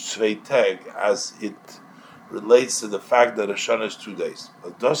it relates to the fact that Rosh Hashanah is 2 days.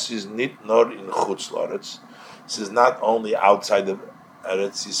 But this is not nor in Chutz La'aretz. This is not only outside of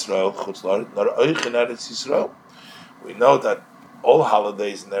Eretz Yisrael, Chutz La'aretz, nor oich in Eretz Yisrael. We know that all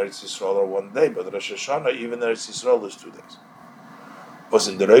holidays in Eretz Yisrael are 1 day, but Rosh Hashanah, even Eretz Yisrael, is 2 days. Was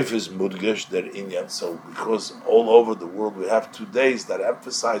in the Reif is Mudgesh der Inyan. So because all over the world we have 2 days that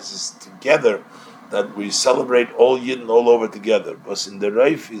emphasizes together that we celebrate all Yidden all over together. But in the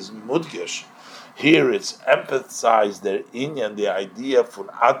Reif is Mudgesh. Here it's emphasized their Inyan, the idea for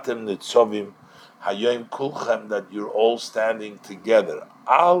Atem Nitzovim Hayoim Kulchem, that you're all standing together.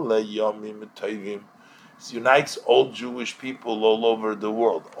 Ale Yomim Tovim. It unites all Jewish people all over the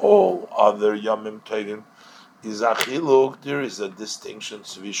world. All other Yomim Tovim is achiluk. There is a distinction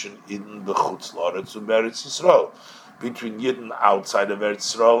between Yidden b'chutz la'aretz and Eretz Yisrael, between Yidden outside of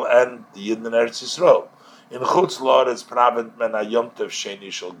Eretz Yisrael and the Yidden in Eretz Yisrael. In chutz la'aretz pravent men hayom tov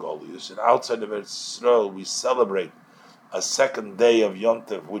sheni shel golius, and outside of Eretz Yisrael we celebrate a second day of Yom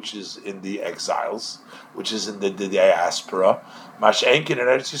Tov, which is in the exiles, which is in the diaspora, mash enkin in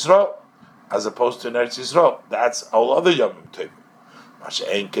Eretz Yisrael, as opposed to in Eretz Yisrael. That's all other Yom Tov.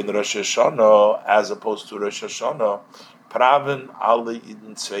 Enkin Rosh Hashanah, as opposed to Rosh Hashanah, Praven alle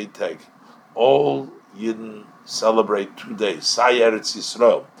Yidden Zweitag. All Yidden celebrate 2 days. Sai Eretz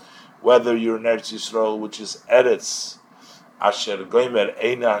Yisrael, whether you're in Eretz Yisrael, which is Eretz Asher Goimer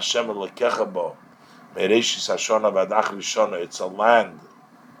Eina Hashem Lekecha Bo Mereshis Hashanah Vadach Rishonah. It's a land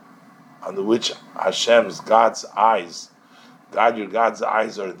on which Hashem's, God's eyes God, your God's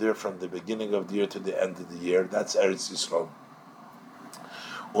eyes are there from the beginning of the year to the end of the year. That's Eretz Yisrael.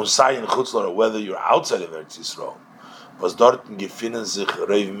 Unsayin Chutzlar, whether you're outside of Eretz Yisrael, was dort gefinnen sich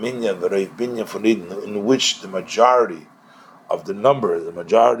Reiv Minyan, Reiv Binyan von Eden, in which the majority of the number, the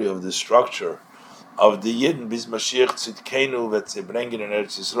majority of the structure of the Yidden bis Mashiach Tzidkenu that they bring in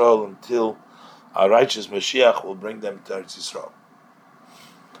Eretz Yisrael until a righteous Mashiach will bring them to Eretz Yisrael.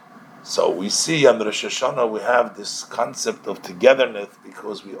 So we see on Rosh Hashanah we have this concept of togetherness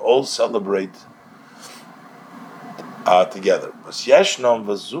because we all celebrate together. There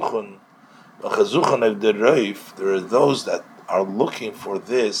are those that are looking for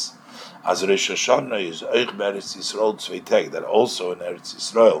this as Rosh Hashanah is Eich Beretz Yisrael Tzveitek, that also in Eretz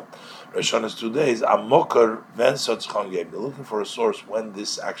Yisrael Rosh Hashanah is 2 days. Amokar Ven Sotzchon Yem. They're looking for a source when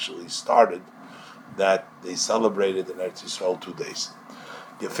this actually started, that they celebrated in Eretz Yisrael 2 days.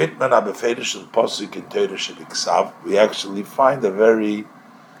 We actually find a very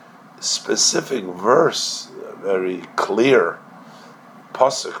specific verse, a very clear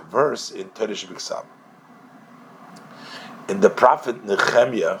pasuk verse in Teresh B'Ksav. In the prophet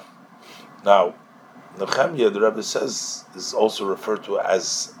Nehemiah, now Nehemiah, the Rebbe says, is also referred to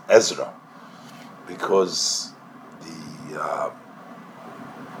as Ezra, because the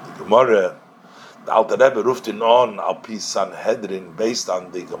Gemara, the Alter Rebbe Ruftin on Alpi Sanhedrin, based on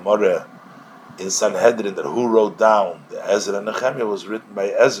the Gemara in Sanhedrin, that who wrote down the Ezra and Nehemiah was written by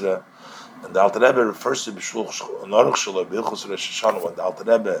Ezra, and the Alter Rebbe refers to B'Shulch Aruch Shelo B'Hilchos Rosh Hashanah. When the Alter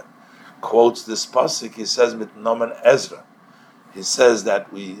Rebbe quotes this pasuk, he says mit nomen Ezra. He says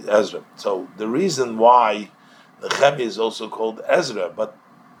that Ezra. So the reason why Nehemiah is also called Ezra, but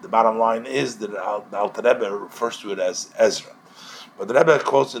the bottom line is that the Alter Rebbe refers to it as Ezra. But the Rebbe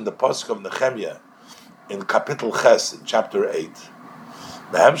quotes in the pasuk of Nehemiah in Kapitel Ches, in chapter 8,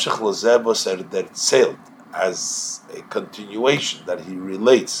 as a continuation that he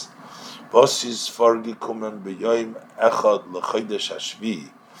relates. What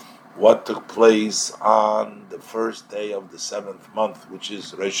took place on the first day of the 7th month, which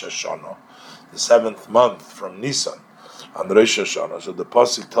is Rosh Hashanah, the 7th month from Nisan, on Rosh Hashanah. So the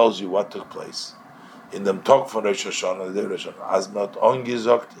pasuk tells you what took place. In dem Tag von Rosh Hashanah, the Rosh Hashanah, as not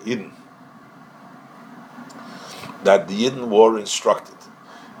ongesagt Yidden, that the Yidden were instructed,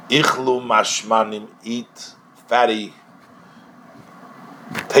 Ichlu mashmanim, eat fatty,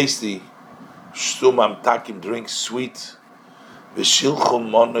 tasty, shtumam takim, drink sweet, v'shilchum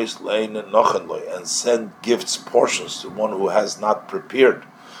monos lein nochenloi, and send gifts, portions to one who has not prepared.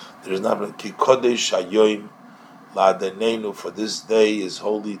 There is not ki kodesh hayoim la'adenenu, for this day is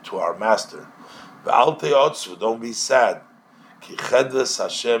holy to our Master. V'al te'otzu, don't be sad. Ki chedves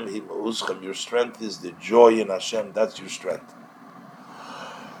Hashem hi ma'uschem, your strength is the joy in Hashem, that's your strength.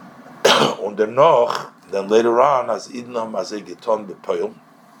 Und noch, then later on, as idnam as a geton bepoil,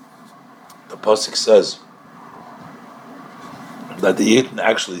 the pasuk says that the Yidden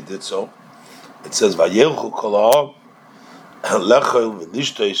actually did so. It says, Vayelchu kol ha'am, lechol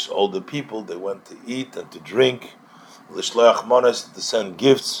v'lishtois, all the people, they went to eat and to drink, l'shloach mones, to send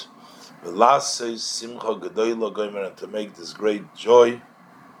gifts, v'lasei simcha gedoyla goymer, and to make this great joy.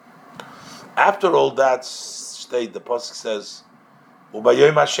 After all that state, the pasuk says,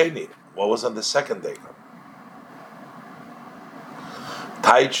 u'bayom hasheni, what was on the second day?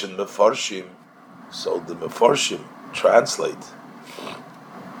 Taich and Mefarshim, so the Mefarshim translate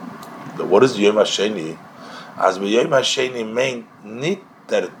what is Yom HaSheni? As Yom HaSheni meant nit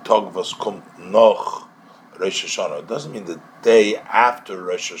der Tag was kommt noch Rosh Hashanah. It doesn't mean the day after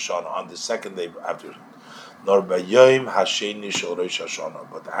Rosh Hashanah, on the second day after, nor by Yom HaSheni shel Rosh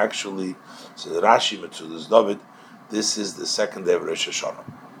Hashanah. But actually, says Rashi Metzudas David, this is the second day of Rosh Hashanah.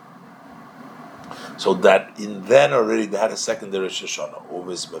 So that in then already they had a second day of Rosh Hashanah.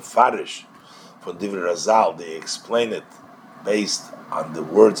 Uvis Mefarish from Divrei Razal, they explain it based on the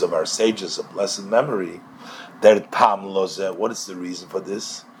words of our sages of blessed memory. Der Tam Loze, what is the reason for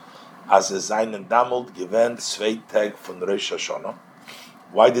this? As a Zayin and Damald given zwei Tag von Rosh Hashanah.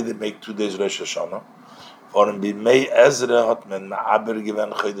 Why did it make 2 days Rosh Hashanah? For in Bimei Ezra hat men Ma'aber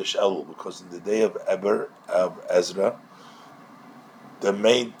given Chodesh Elul, because in the day of Ezra, they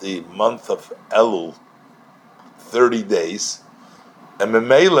made the month of Elul 30 days, and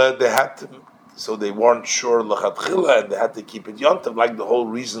Memela they had to, so they weren't sure L'chatchila, and they had to keep it Yontav, like the whole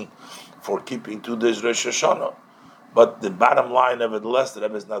reason for keeping 2 days Rosh Hashanah. But the bottom line, nevertheless, the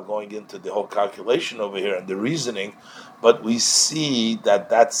Rebbe is not going into the whole calculation over here and the reasoning, but we see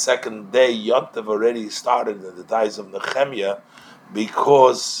that second day Yontav already started in the days of Nehemiah,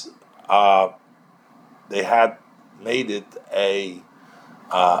 because they had made it a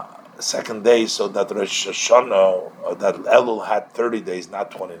second day, so that Rosh Hashanah, that Elul had 30 days,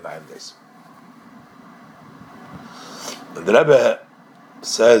 not 29 days. And the Rebbe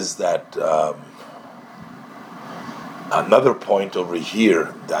says that another point over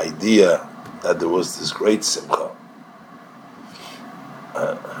here, the idea that there was this great simcha,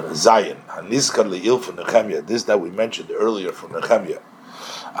 Zion, Haniskar le'il from Nehemiah, this that we mentioned earlier from Nehemiah,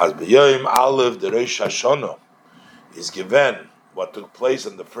 as b'yoyim Aleph the Rosh Hashanah is given what took place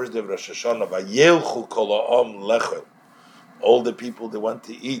on the first day of Rosh Hashanah, vayelchu kol ha'am lechel, all the people they went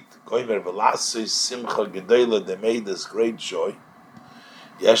to eat, goymer v'lasei simcha gedola, they made this great joy.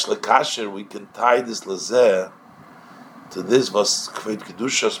 Yesh lekasher, we can tie this lazeh to this was kved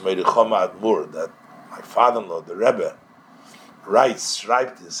kedushas merichoma admur, that my father-in-law, the Rebbe,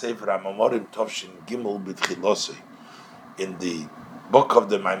 schreibt in Sefer HaMamorim Tovshin Gimel B'tchilosei, in the book of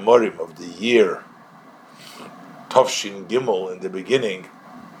the Maimorim of the year Tovshin Gimel, in the beginning,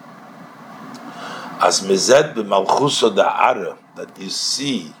 as mezed b'malchuso da'ara, that you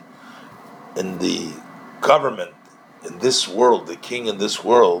see in the government in this world, the king in this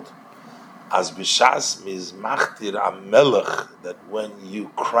world, as b'shas mizmachtir amelech, that when you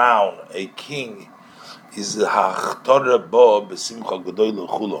crown a king, is ha'chtorah bo b'simcha gedolah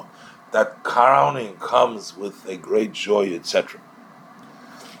chulo, that crowning comes with a great joy, etc.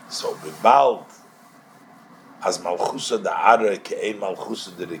 So b'bald as malchusa da'ara ke'ei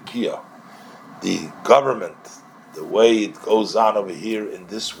malchusa derekia, the government, the way it goes on over here in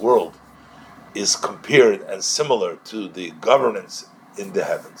this world, is compared and similar to the governance in the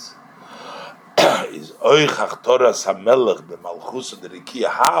heavens. Is oich ha'chtoras hamelech b'malchusa derekia,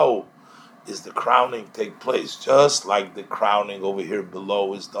 how is the crowning take place? Just like the crowning over here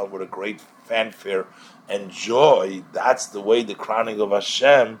below is done with a great fanfare and joy, that's the way the crowning of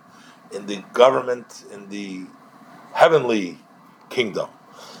Hashem in the government, in the heavenly kingdom.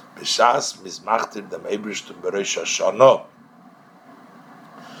 B'shas mizmachtir dem ebrishtum b'Rosh Hashanah.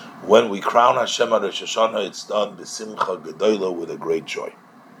 When we crown Hashem at Rosh Hashanah, it's done b'simcha gedolah, with a great joy.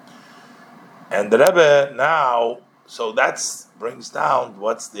 And the Rebbe now, so that's brings down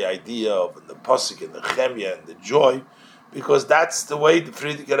what's the idea of the Pasuk and the Chemia and the joy, because that's the way the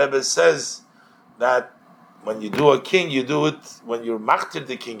Frierdiker Rebbe says that when you do a king, you do it, when you're machtir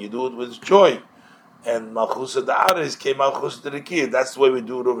the king, you do it with joy. And Malchusa Da'aris came Malchusa Derekia. That's the way we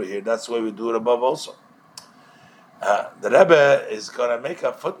do it over here. That's the way we do it above also. The Rebbe is going to make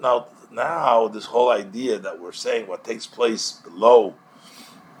a footnote now, this whole idea that we're saying what takes place below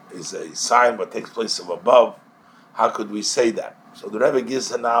is a sign what takes place of above. How could we say that? So the Rebbe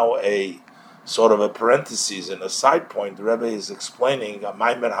gives now a sort of a parenthesis and a side point. The Rebbe is explaining a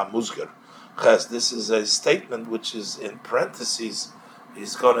Maimer HaMuzgar. This is a statement which is in parentheses.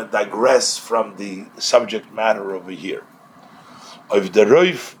 He's going to digress from the subject matter over here. Of the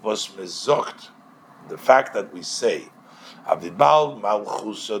Roif was mezocht, the fact that we say, Avibal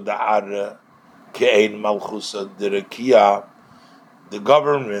Malchusa Da'ara Ke'ein Malchusa Derekia, the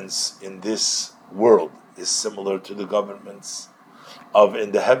governments in this world is similar to the governments of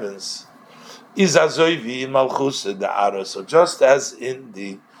in the heavens. Is azoivi in Malchusa Da'ara, so just as in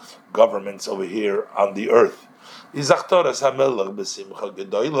the governments over here on the earth, the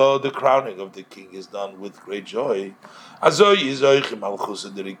crowning of the king is done with great joy. That's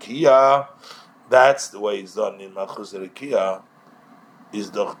the way it's done in Malchus Derekia.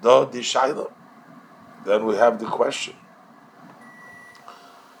 Is dochdo di shaila. Then we have the question: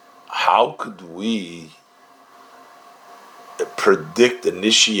 how could we predict,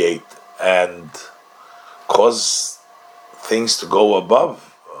 initiate, and cause things to go above?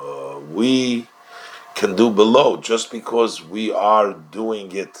 We can do below. Just because we are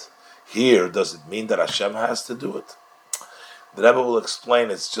doing it here doesn't mean that Hashem has to do it. The Rebbe will explain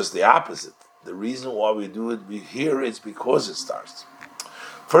it's just the opposite. The reason why we do it here is because it starts.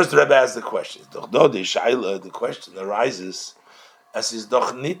 First, the Rebbe asks the question. The question arises as is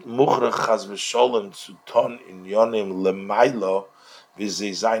doch nit muchrach chas v'sholem zu ton inyonim lemailo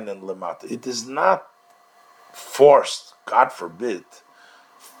v'zeizainen lemata. It is not forced, God forbid,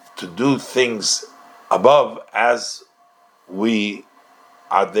 to do things above as they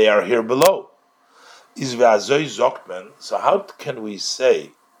are here below. So how can we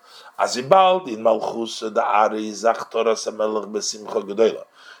say Azibald in Malchus Da'ari Zachtoras Amelech Besimcha Gedola?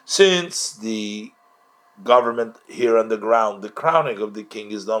 Since the government here on the ground, the crowning of the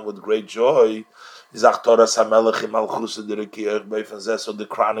king is done with great joy, Zachtoras Amelech in Malchus Derekia, so the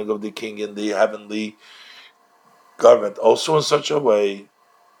crowning of the king in the heavenly government also in such a way,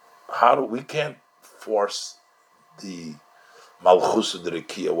 we can't force the Malchus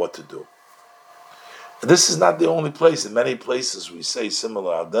Derekia what to do. This is not the only place. In many places we say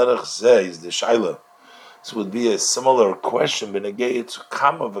similar. Al derech zeh is the shaila. This would be a similar question, benegei to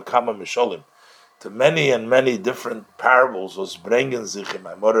kama v'kama misholim, to many and many different parables was bringen sich in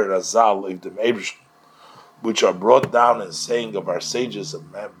Maimore Razal of dem Eibishter, which are brought down in saying of our sages of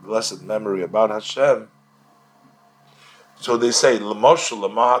blessed memory about Hashem. So they say, L'moshe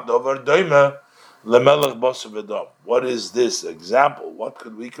l'mahat dover doime lemelech bosar v'dam. What is this example? What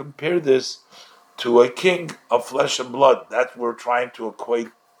could we compare this to? A king of flesh and blood that we're trying to equate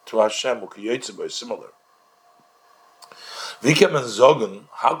to Hashem, similar.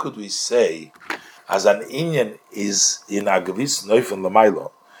 How could we say, as an inyan is in a gewiss neufen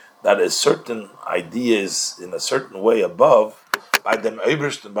lamailo, that a certain idea is in a certain way above, by them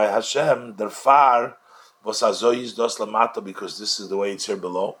Eibishter, by Hashem, der far was azoyis dos lamata, because this is the way it's here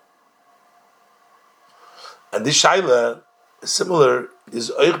below. And this shaila is similar,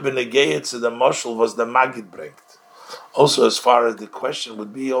 is oich benegei to the moshel was the magid bringt. Also, as far as the question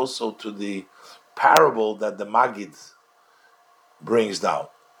would be also to the parable that the magid brings down.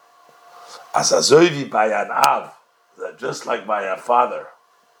 As azoivi by an av, that just like by a father,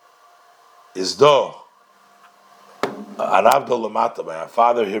 is do an avdo lamata, by a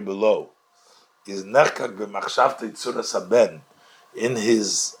father here below, is nechak b'machshavtei tzuras haben, in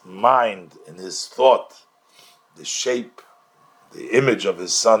his mind, in his thought, the shape, the image of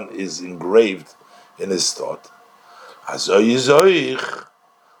his son is engraved in his thought. Azoy zoich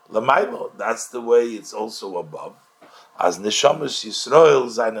lamailo, that's the way it's also above. As Neshamas Yisrael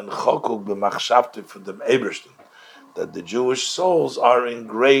seinen Chokuk b'machshavte for dem Eibishter, that the Jewish souls are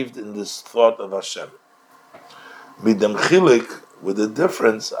engraved in this thought of Hashem. Mit dem Chilik, with a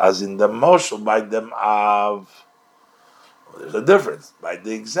difference, as in the Moshel by them Av. There's a difference. By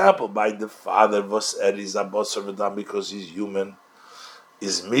the example, by the father, was is a bosar v'dam, because he's human,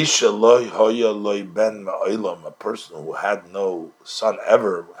 is Misha loy hoya loy ben ma'olam, a person who had no son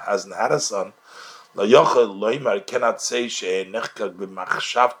ever, hasn't had a son. La yochel loymar cannot say she'enechkak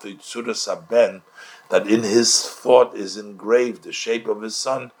b'machshavtei tzuras haben, that in his thought is engraved the shape of his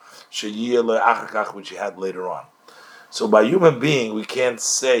son, she'yeh lo achakach, which he had later on. So by human being, we can't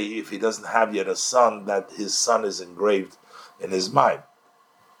say, if he doesn't have yet a son, that his son is engraved in his mind.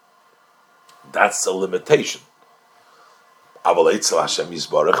 That's a limitation. Aval eitzel Hashem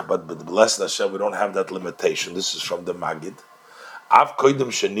yisbarach, but blessed Hashem, we don't have that limitation. This is from the Magid. Av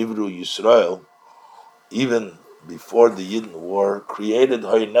koidem shenivru Yisrael, even before the Yidden were created,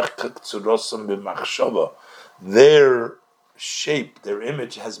 their shape, their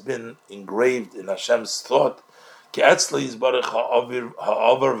image has been engraved in Hashem's thought, because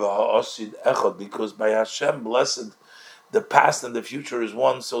by Hashem blessed, the past and the future is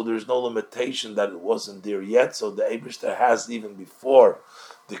one, so there's no limitation that it wasn't there yet. So the Eibishter has, even before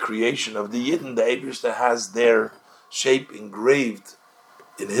the creation of the Yidden, the Eibishter has their shape engraved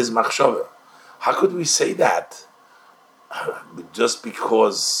in his machshava. How could we say that? Just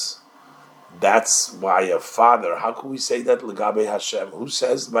because that's why a father. How could we say that l'gabe Hashem? Who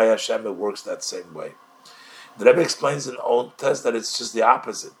says by Hashem it works that same way? The Rebbe explains in own test that it's just the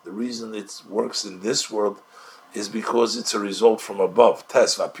opposite. The reason it works in this world is because it's a result from above.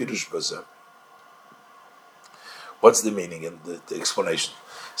 Test vapirush bazer. What's the meaning and the explanation?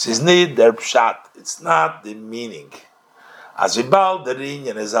 It says need der pshat. It's not the meaning. Azibal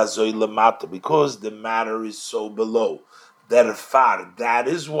derinyan is azoy lemata, because the matter is so below. Derfar, that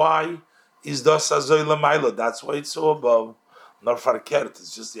is why is das azoy lemaila. That's why it's so above. Nor farkert,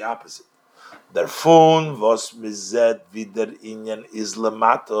 it's just the opposite. Derfun vos mizet vider inyan is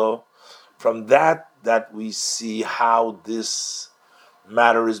lemato. From that we see how this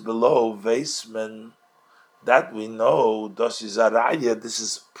matter is below. Veisman, that we know. Das is araya. This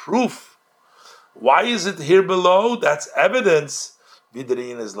is proof. Why is it here below? That's evidence. How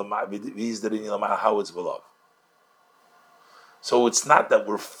it's below. So it's not that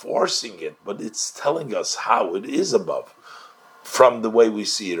we're forcing it, but it's telling us how it is above, from the way we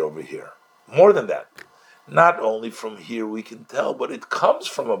see it over here. More than that, not only from here we can tell, but it comes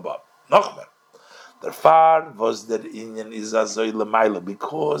from above. Nochmer. Therefore, was der inyan is azoy lemaila,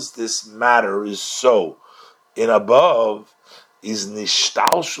 because this matter is so in above, is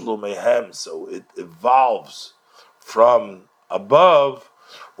nishtalshlu mehem, so it evolves from above,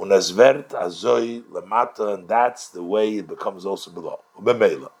 unasvert azoy lemata, and that's the way it becomes also below.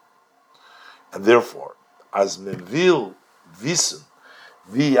 And therefore, as mevil wissen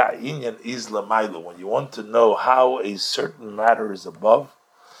via inyan is lemaila, when you want to know how a certain matter is above,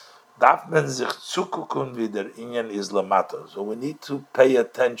 darf man sich zukukun wie der inyan is lemata. So we need to pay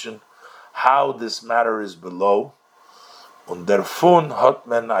attention how this matter is below. Und davon hat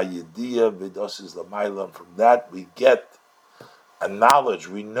man a Yediyah v'dos is l'mayla, and from that we get a knowledge,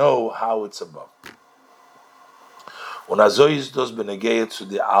 we know how it's above. Und also ist das benegeya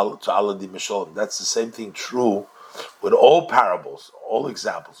to alle die Misholim. That's the same thing true with all parables, all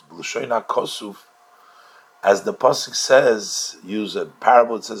examples. B'l'shoina kosuf, as the pasuk says, use a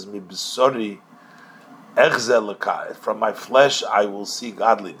parable. It says, "Mi b'sori echzel leka." From my flesh I will see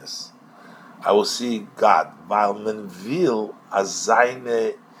godliness. I will see God. Val menvil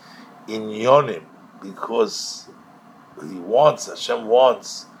azayne inyonim, because Hashem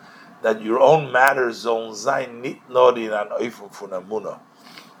wants that your own matters on zayin nit norin an oifum funamuna.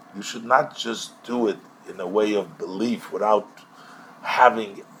 You should not just do it in a way of belief without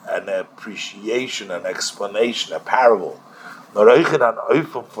having an appreciation, an explanation, a parable. We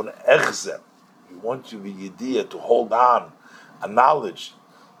want you to be yediyah, to hold on, a knowledge,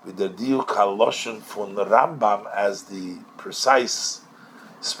 with the diuk haloshen from the Rambam, as the precise,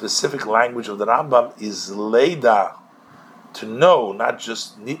 specific language of the Rambam is leida, to know, not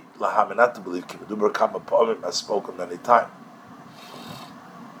just nit laham, and not to believe. Kimeduber kama pa'amim, has spoken many times.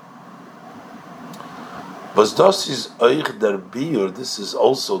 Was das is euch der Biur, this is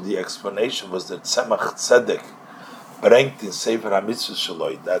also the explanation, was that Tzemach Tzedek bringt in Sefer HaMitzvahs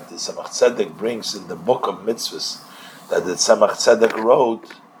Shaloi, that the Tzemach Tzedek brings in the book of mitzvahs, that the Tzemach Tzedek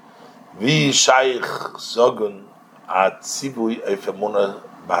wrote, Vi Shaykh Zogun at Tzivui Eifemuna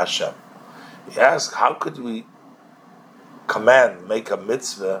B'Hashem. He asked, how could we make a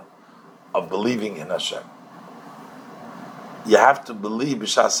mitzvah of believing in Hashem? You have to believe,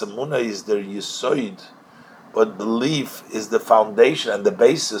 B'Shas Emunah is their Yisoid, but belief is the foundation and the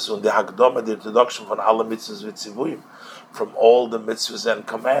basis on the Hakdama, the introduction from all mitzvahs v'tzivuyim, from all the mitzvahs and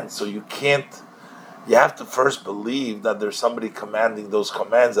commands. So you have to first believe that there's somebody commanding those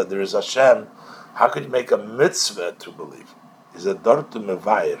commands, that there is Hashem. How could you make a mitzvah to believe? Is a dar to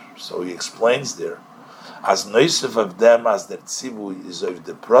mevayer. So he explains there, as noisef of them as their tzivui is of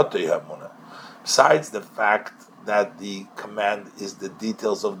the protei hamuna. Besides the fact that the command is the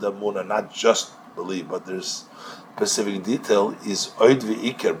details of the Munah, not just believe, but there's specific detail, is oid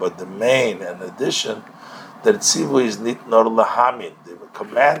v'ikir, but the main and addition, that tzivu is nit nor lahamin. The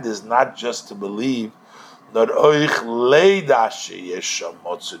command is not just to believe, nor oich leida sheyesh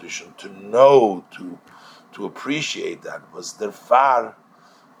motzerishon, to know, to appreciate that. Was derfar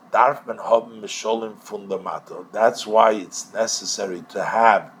darf man haben misholim fundamato. That's why it's necessary to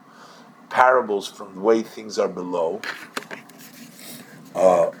have parables from the way things are below.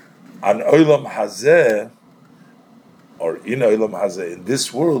 An olam hazeh, or in olam hazeh, in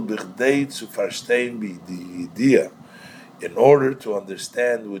this world, bichdei zu verstehen wie die Idee, in order to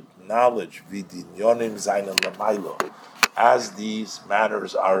understand with knowledge, wie die nyonim seinen lamaylo, as these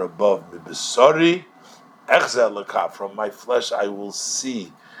matters are above. Mibesori echzel leka, from my flesh I will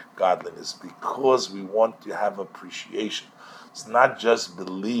see godliness, because we want to have appreciation. It's not just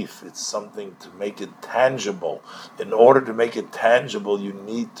belief, it's something to make it tangible. In order to make it tangible, you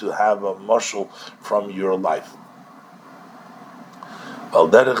need to have a mashal from your life.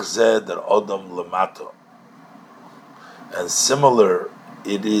 And similar,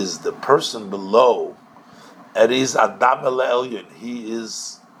 it is the person below, it is Adam el Elyon, he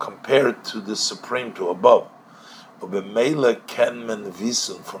is compared to the supreme, to above. So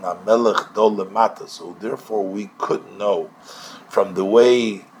therefore we could know from the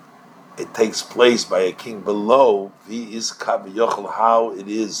way it takes place by a king below, how it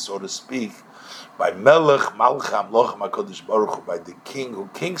is, so to speak, by Melech Malcham Lochem HaKadosh Baruch Hu, by the king who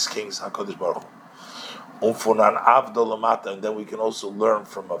kings HaKadosh Baruch Hu. And then we can also learn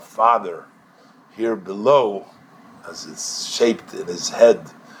from a father here below, as it's shaped in his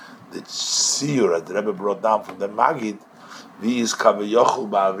head, the Siyur that the Rebbe brought down from the Magid,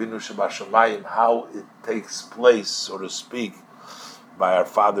 how it takes place, so to speak, by our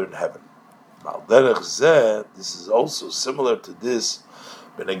Father in heaven. This is also similar to this,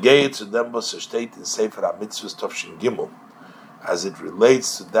 in Sefer HaMitzvahs Tofshin Gimel, as it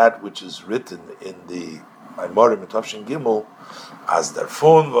relates to that which is written in the Maimorim Tofshin Gimel, as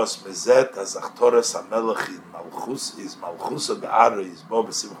derfon was mezet as achtoras hamelech in malchus is malchusa be'ara is bo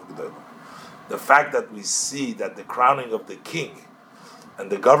b'simcha gedolah. The fact that we see that the crowning of the king and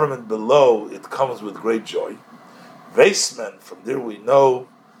the government below, it comes with great joy. Veisman, from there we know,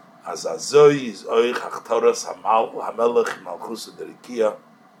 as azoi is oich achtoras hamelech in malchusa derikia.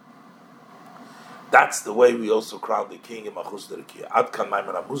 That's the way we also crown the king in malchusa derikia. Ad kan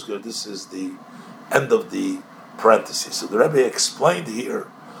maimer amuzgar. This is the end of the parentheses. So the Rebbe explained here,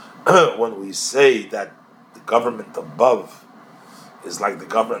 when we say that the government above is like the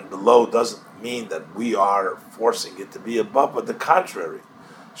government below doesn't mean that we are forcing it to be above, but the contrary.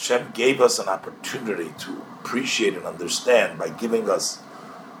 Hashem gave us an opportunity to appreciate and understand by giving us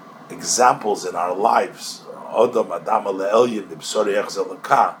examples in our lives from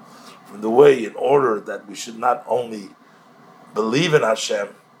the way, in order that we should not only believe in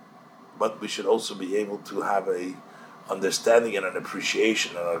Hashem, but we should also be able to have a understanding and an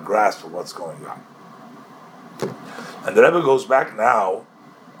appreciation and a grasp of what's going on. And the Rebbe goes back now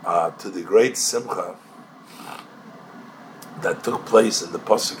to the great simcha that took place in the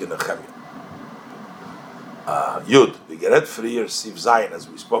Pasuk in Nehemiah. Yud, we get it for year Siv Zayin, as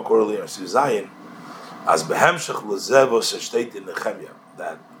we spoke earlier, Siv Zayin, as behemshech lezevo seshteit in Nehemiah,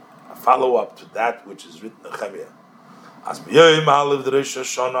 that a follow-up to that which is written in Nehemiah. As b'yoyim ha'alev the Rosh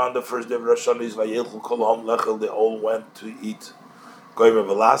Hashanah, on the first day of Rosh Hashanah, is vayelchu kol ha'om lechel, they all went to eat goyim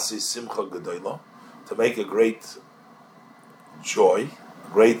velasi simcha gedoyla, to make a great joy,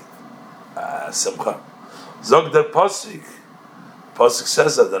 great simcha. Zog der Pasuk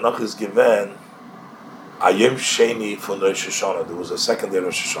says that the Noch is given Ayom Sheni from Rosh Hashanah. There was a second day of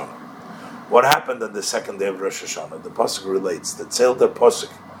Rosh Hashanah. What happened on the second day of Rosh Hashanah? The Pasuk relates. The Tzel der Pasuk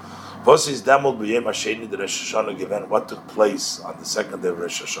is damned b'yom Hasheni, the Rosh Hashanah given. What took place on the second day of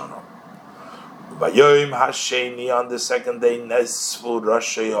Rosh Hashanah? Vayom Hasheni, on the second day, Nesfu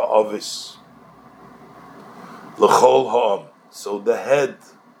Rashi Ha'avis L'chol Ha'am. So the head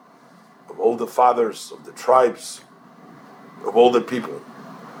of all the fathers of the tribes, of all the people,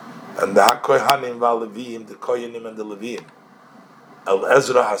 and the HaKohanim v'Alevim, the Kohanim and the Levim, El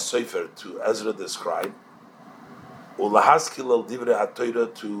Ezra HaSofer, to Ezra the scribe, Ulahaskil El Divrei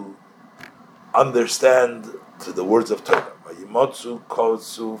HaTorah, to understand to the words of Torah. Vayimotzu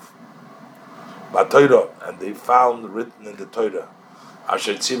Kosuf B'Torah, and they found written in the Torah,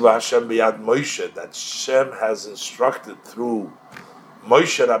 Asher Tziva Hashem B'Yad Moshe, that Hashem has instructed through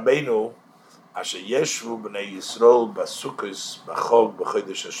Moshe Rabbeinu, Asher Yeshvu B'nei Yisrael Basukos B'Chog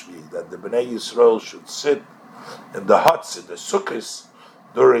B'Chodesh Hashvi, that the B'nei Yisrael should sit in the huts, in the Sukkos,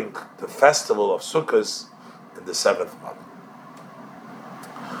 during the festival of Sukkos in the 7th month.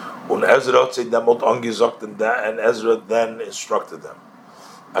 Und Ezra hat sich damals angesagt, and Ezra then instructed them.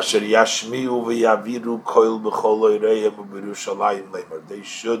 Asher Yashmiu V'Yaviru Koil B'Chol Oireim B'Yerushalayim Leimer. They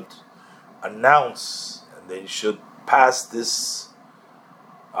should announce and they should pass this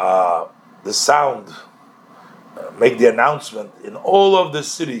the sound, make the announcement in all of the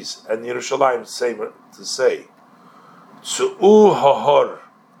cities and Yerushalayim to say, Tzu'u hahor,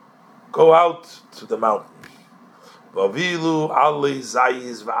 go out to the mountain. Vavilu ali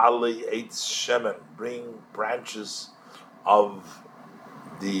zayiz v'ali eitz shemen, bring branches of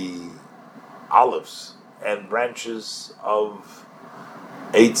the olives and branches of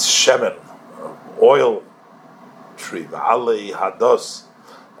eitz shemen, oil tree, v'ali hados,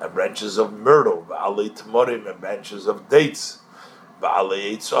 and branches of myrtle, v'alei tmorim, and branches of dates,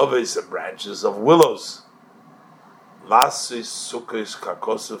 v'alei eitzoves, and branches of willows. Lasis sukkos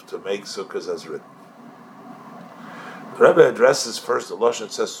kakosov, to make sukkos as written. The Rebbe addresses first the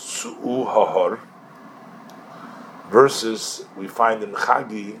Lashon, says Tzu'u hahor. Verses we find in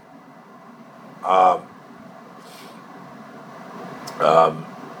Chagi,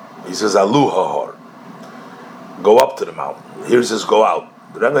 he says Alu hahor, go up to the mountain. Here it says go out.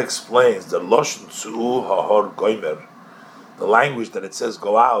 The Rebbe explains the Lashon Tzu'u hahor goimer, the language that it says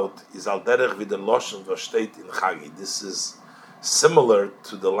go out, is al derech vid the Lashon v'shteit in Chagi. This is similar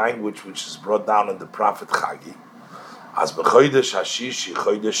to the language which is brought down in the prophet Chagi, as b'chodesh hashishi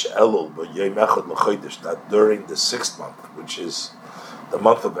chodesh Elul b'yom echad l'chodesh, that during the 6th month, which is the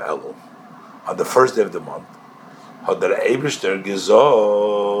month of Elul, on the first day of the month, had der Eibishter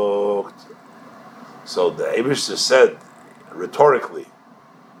gesagt. So the Eibishter said rhetorically,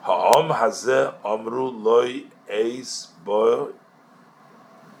 Ha'am hazeh amru loy eis bo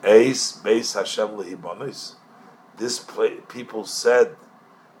eis beis Hashem lehibanos. This people said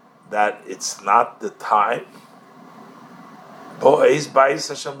that it's not the time. Bo eis beis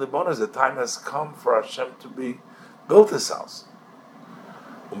Hashem lehibanos. The time has come for Hashem to be built His house.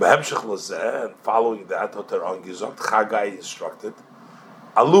 And following that, Chagai instructed,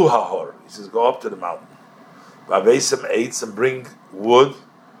 Alu hahor. He says, go up to the mountain. Vavesim eitz, and bring wood.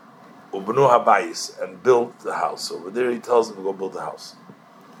 Ubnu habayis, and build the house. Over there, he tells them to go build the house.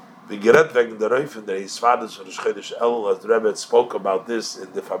 Vigeret wegen der Reifen der his fathers on Rosh Chodesh Elul, as the Rebbe spoke about this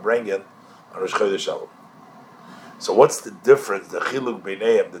in the Fabrengen on Rosh Chodesh Elul. So, what's the difference? The chiluk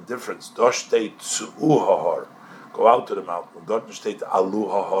beineim, the difference. Dosh teit tzu'u hahor, go out to the mountain. Dosh teit alu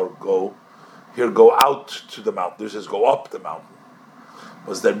hahor, go. Here, go out to the mountain. This says go up the mountain.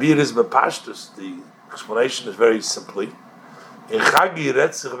 Was there bir is bepashtus? The explanation is very simply. In Chagi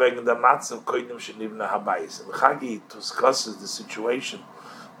retzich wegen der Matzav koidim shenivna habayis. And Chagi discusses the situation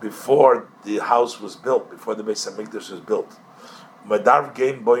before the house was built, before the Beis Hamikdash was built. Madarv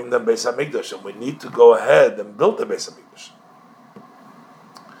game boin the Beis Hamikdash, and we need to go ahead and build the Beis Hamikdash.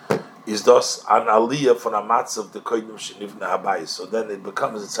 Is thus an aliyah from a matzav the koidim shenivna habayis. So then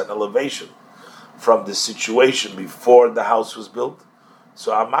it's an elevation from the situation before the house was built.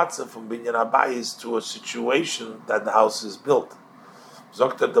 So a matzav from binyan habayis to a situation that the house is built.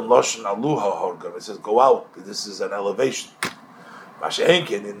 Zokter dem loshen aluha horgam. It says go out. This is an elevation.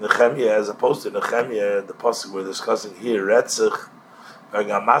 Masha'enkin in Nehemiah, as opposed to Nehemiah, the pasuk we're discussing here, retzich. We're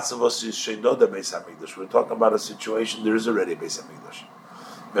talking about a situation there is already a Beis Hamikdash.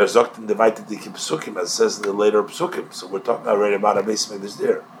 There's Zokter divided the psukim, as it says in the later psukim. So we're talking already about a Beis Hamikdash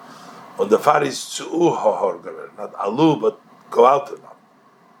there. On the far is tzu'u horgam, not alu, but go out to them.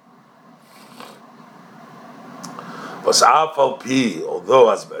 Although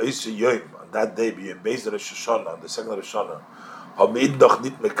as Yom on that day being based on Rosh Hashanah, on the second Rosh Hashanah,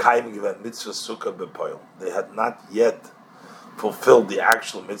 they had not yet fulfilled the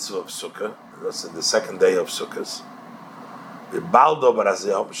actual mitzvah of Sukkah. That's in the second day of Sukkahs.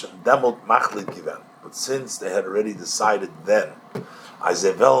 But since they had already decided then,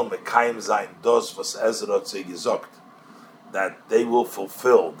 that they will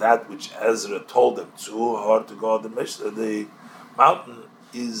fulfill that which Ezra told them to hard to go on the mountain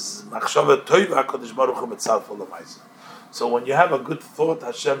is machshava toiva HaKadosh Baruch Hu mitzalf olamaisa. So when you have a good thought,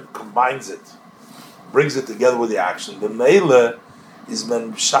 Hashem combines it, brings it together with the action. The meile is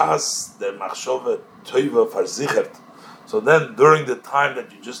men shas the machshava toiva farzichert. So then, during the time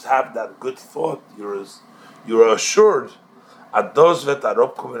that you just have that good thought, you're assured that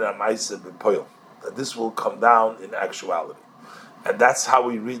this will come down in actuality. And that's how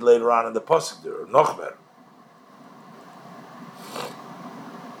we read later on in the pasuk there, Nochmer.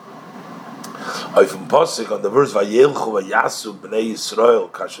 From pasuk on the verse Vayelchu Vayasu Bnei Yisrael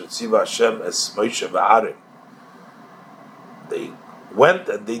Kasher Tziva Hashem Es Moshe VaAaron. They went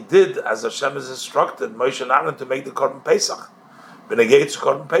and they did as Hashem has instructed Moshe and Aaron to make the Korban Pesach. B'negei to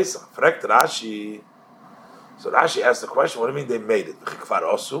Korban Pesach. Frekt Rashi. So Rashi asked the question, what do you mean they made it?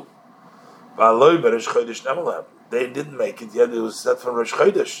 They didn't make it yet. It was set from Rosh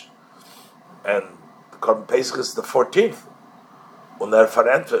Chodesh, and the Korban Pesach is the 14th.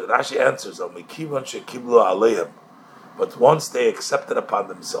 Rashi answers, but once they accepted upon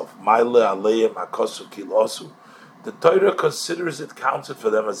themselves, the Torah considers it counted for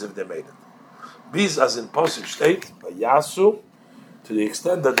them as if they made it. Bis as in Pasuk state, Yasu, to the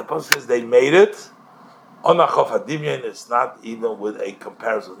extent that the Pasuk says they made it. Onachov hadimyan is not even with a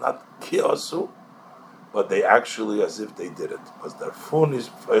comparison, not kiyosu, but they actually as if they did it, because their fun is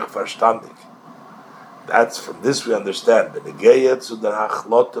verstandig. That's from this we understand the negayet to the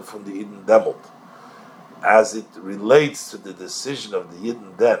hachlote from the Eden Demot, as it relates to the decision of the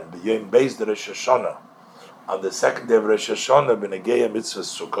Eden Den, b'yom beis the Rosh Hashanah, on the second day of Rosh Hashanah, b'negeya mitzvah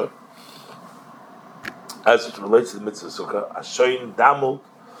sukkah, as it relates to the mitzvah sukkah, ashoyin damut.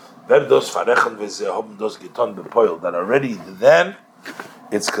 That already then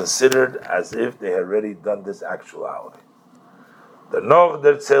it's considered as if they had already done this actuality. The Nov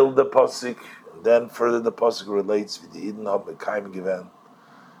der Zel the Pasik, and then further the Pasik relates with the Yidden Hab Mekayim Given,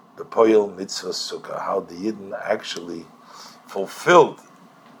 the Poil Mitzvah Sukkah, how the Yidden actually fulfilled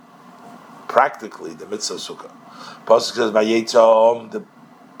practically the Mitzvah Sukkah. Pasik says, Vayetzam, the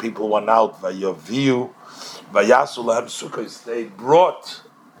people went out, Vayoviu, Vayasu Lahem Sukkahs, they brought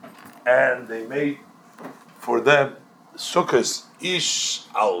and they made for them sukkahs ish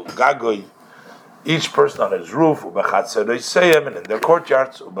al gagoy, each person on his roof, and in their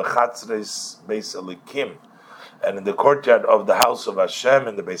courtyards, beis alikim, and in the courtyard of the house of Hashem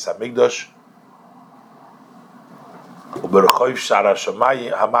in the Beis Hamikdash,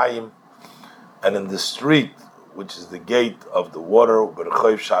 and in the street which is the gate of the water, and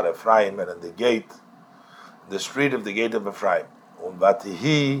in the gate, the street of the gate of Ephraim.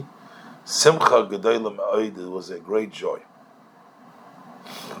 Simcha gedolim oid, it was a great joy.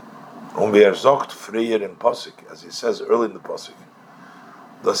 Sagt freer in Pasuk, as he says early in the Pasuk,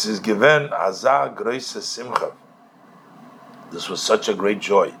 das is given azah große Simcha. This was such a great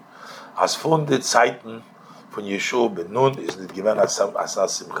joy. As von the Zeiten von Yeshua ben Nun is it given azah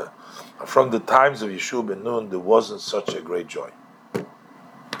Simcha. From the times of Yeshua ben Nun, there wasn't such a great joy.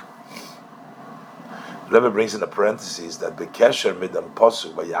 Rebbe brings in a parenthesis that bekesher midam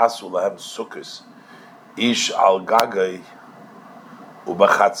pasuk vayasu lahem sukkos ish al gagay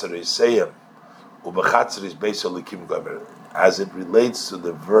ubachatzer isayim ubachatzer is based on likim gomer, as it relates to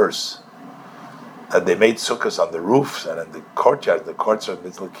the verse that they made sukkahs on the roofs and in the courtyards, the courts of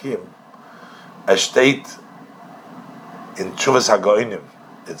Mitzlakim, a state in Chuvas HaGoinim.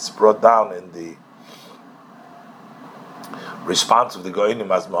 It's brought down in the response of the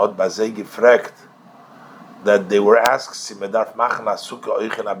Goinim as Mahod Bazei gefragt, that they were asked, "Simedarf machen a sukkah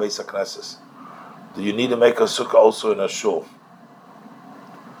euch in a beis hakneses? Do you need to make a sukkah also in a shul?"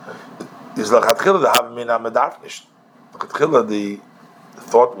 The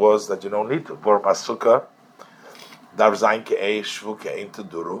thought was that you don't need to. For a sukkah,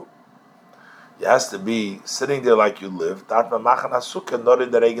 it has to be sitting there like you live. Not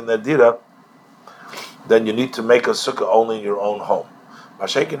in the regen. Then you need to make a sukkah only in your own home.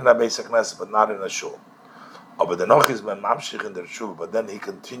 But not in a shul. But then he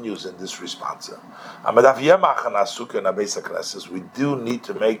continues in this response. We do need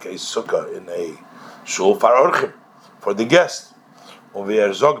to make a sukkah in a shul for the guest.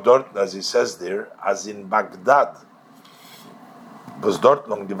 As he says there, as in Baghdad, was dort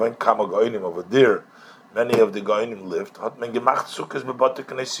noch gewöhnt kamen Goinim over there. Many of the Goinim lived. Hat man gemacht sukkahs bebote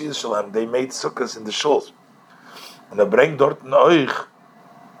Knesiyas shalem. They made sukkahs in the shuls. And they bring dort euch.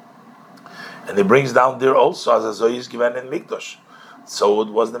 And he brings down there also as a zoyis given in Mikdash. So it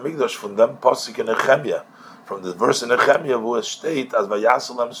was the Mikdash from them Pasuk in Nehemiah. From the verse in Nehemiah who is state as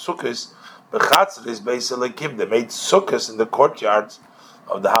vayasalem sukkahs bechatzeris beis Elokim. They made sukkahs in the courtyards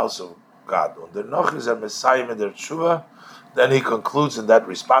of the house of God. Und der noch is a Messiah in der Tshuva. Then he concludes in that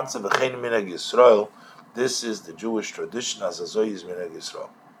response of V'chein minhag Yisrael. This is the Jewish tradition as a zoyis minhag Yisrael.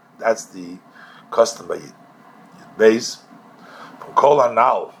 That's the custom by Yid. Base from Kol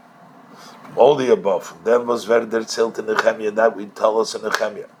Hanal. All the above. Then was where there zählt in Nehemiah that we tell us in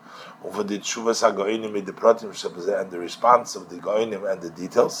Nehemiah. Over the Tshuvas HaGoinim with the Pratim and the response of the Goinim and the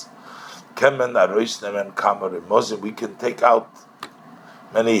details. Kemen Aroisnem and Kamar and Mozim. We can take out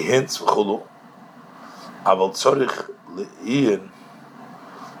many hints. V'chulu. Aval Tzorich Le'ien.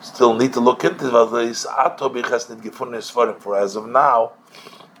 Still need to look into it. For as of now,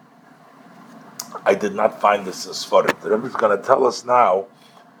 I did not find this in Sfarim. The Rebbe is going to tell us now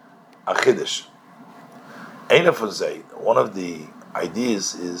a chiddush. One of the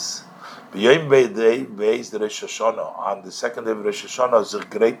ideas is on the second day of Rosh Hashanah,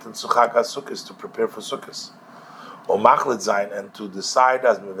 to prepare for Sukkot. And to decide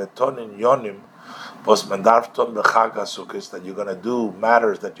as mevetonin yonim was mendarfton bechag Sukkot that you're going to do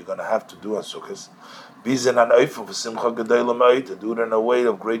matters that you're going to have to do on Sukkot. Bizen an oifum for simcha gedolim to do it in a way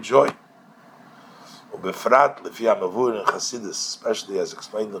of great joy. Ubefrat lefi amavur in Chassidus, especially as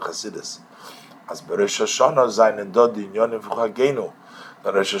explained in Chassidus, as Rosh Hashanah zayin and dod in yonim v'chagenu.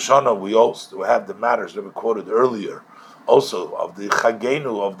 The Rosh Hashanah we also have the matters that we quoted earlier, also of the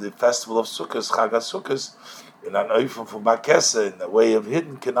chagenu of the festival of Sukkot, Chag HaSukkos, in an oifum from Bakesa in a way of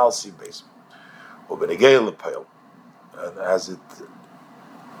hidden canal sea base. Ubenegei lepel, and as it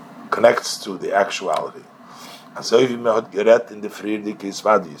connects to the actuality. As we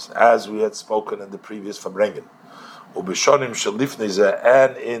had spoken in the previous Fabrengen,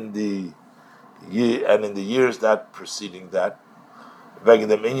 and in the years that preceding that,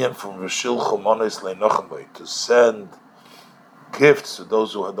 to send gifts to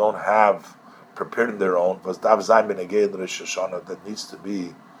those who don't have prepared their own, that needs to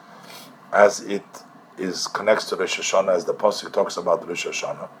be as it is connects to Rosh Hashanah, as the Pasuk talks about Rosh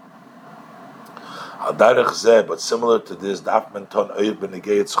Hashanah. But similar to this,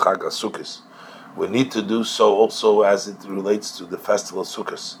 we need to do so also as it relates to the festival of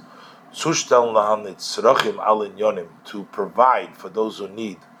Sukkot. To provide for those who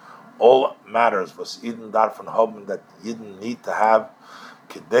need all matters was Eden darfen haben that Yidden need to have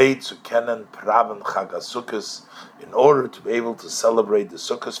kedei zu kennen praven Chag HaSukkos in order to be able to celebrate the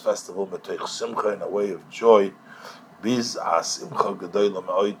Sukkot festival metoich simcha in a way of joy biz a simcha gedolah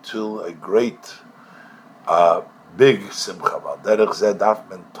me'oid till a great big simcha. Derech zeh darf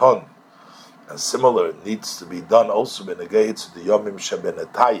men ton, and similar needs to be done also benegei to the yomim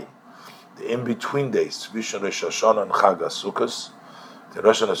shebenetayim, the in-between days between Rosh Hashanah and Chag HaSukkos, the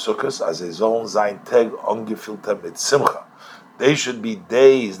Rosh Hashanah as a zone sein teg ongefilter mit simcha. They should be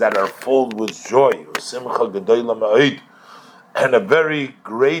days that are filled with joy, simcha gedolah me'oid, and a very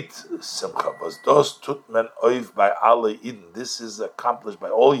great simcha. Was dos tut men oiv by alle Yidden. This is accomplished by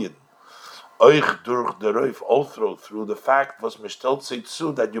all Yidden. Oich durch the roif, also through the fact was mishtel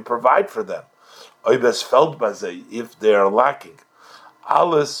tzitzu that you provide for them. Oibes felt bazei, if they are lacking.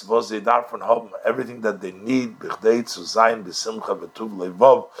 Alles was they darfen haben, everything that they need, bichdei zu sein besimcha betuv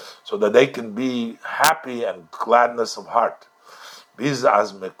levov, so that they can be happy and gladness of heart. Biz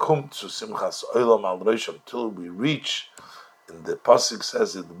as mekum zu simchas oilam al rosh, until we reach in the pasuk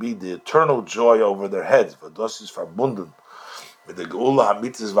says it will be the eternal joy over their heads. But das is verbunden with the geula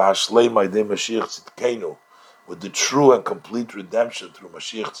hamitzis v'hashleima idei Mashiach tzidkenu, with the true and complete redemption through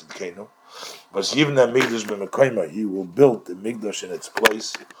Mashiach tzidkenu. But even the migdash b'mekoyma, he will build the migdash in its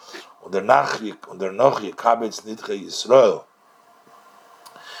place. Und der noch yekabetz nitche Yisrael,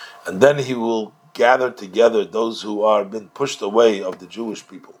 and then he will gather together those who are been pushed away of the Jewish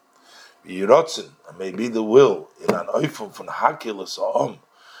people. V'yirotzen, and maybe the will in an oifum von hakil sa'om,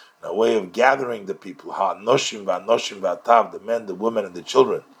 in a way of gathering the people, ha'anoshim v'atav, the men, the women, and the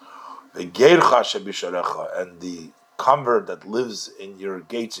children. V'geircha shebisharecha, and the convert that lives in your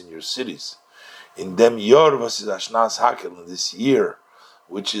gates, in your cities. In them yor v'sis ashnas hakil, in this year,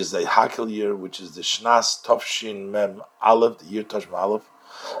 which is the hakil year, which is the shnas tovshin mem aleph, the year Tashma aleph,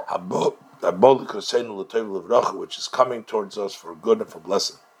 which is coming towards us for good and for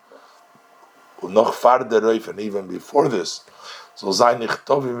blessing. And even before this, there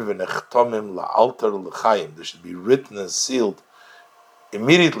should be written and sealed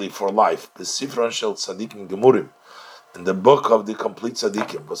immediately for life. In the book of the complete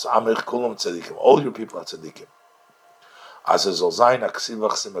tzaddikim, all your people are tzaddikim. As a Zolzain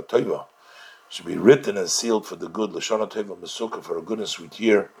Aksivach Simatova should be written and sealed for the good, Lashon Tova Mesuka, for a good and sweet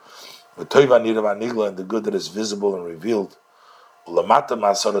year, Matova Nirav Anigla, and the good that is visible and revealed, Ulamata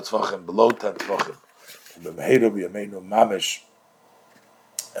Masarat Tvachim, below 10 Tvachim, Ubemheru B'Yameinu Mamish,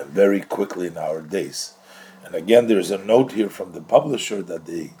 and very quickly in our days. And again, there's a note here from the publisher that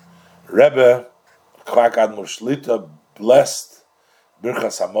the Rebbe, Kvak Admor Shlita, blessed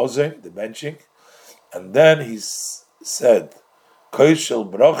Birchas HaMozeh, the benching, and then he's said,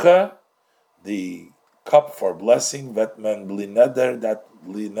 Koishel Brocha, the cup for blessing, Vetman Blineder, that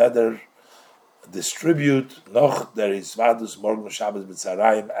Blineder distribute, Noch der Isvadus Morgen Shabbos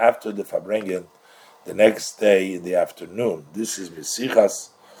B'Tzarayim, after the Fabrengen, the next day in the afternoon. This is Mesichas,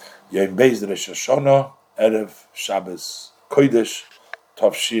 Yom Beis Rosh Hashanah, Erev Shabbos Kodesh,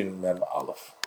 Tavshin Mem Aleph.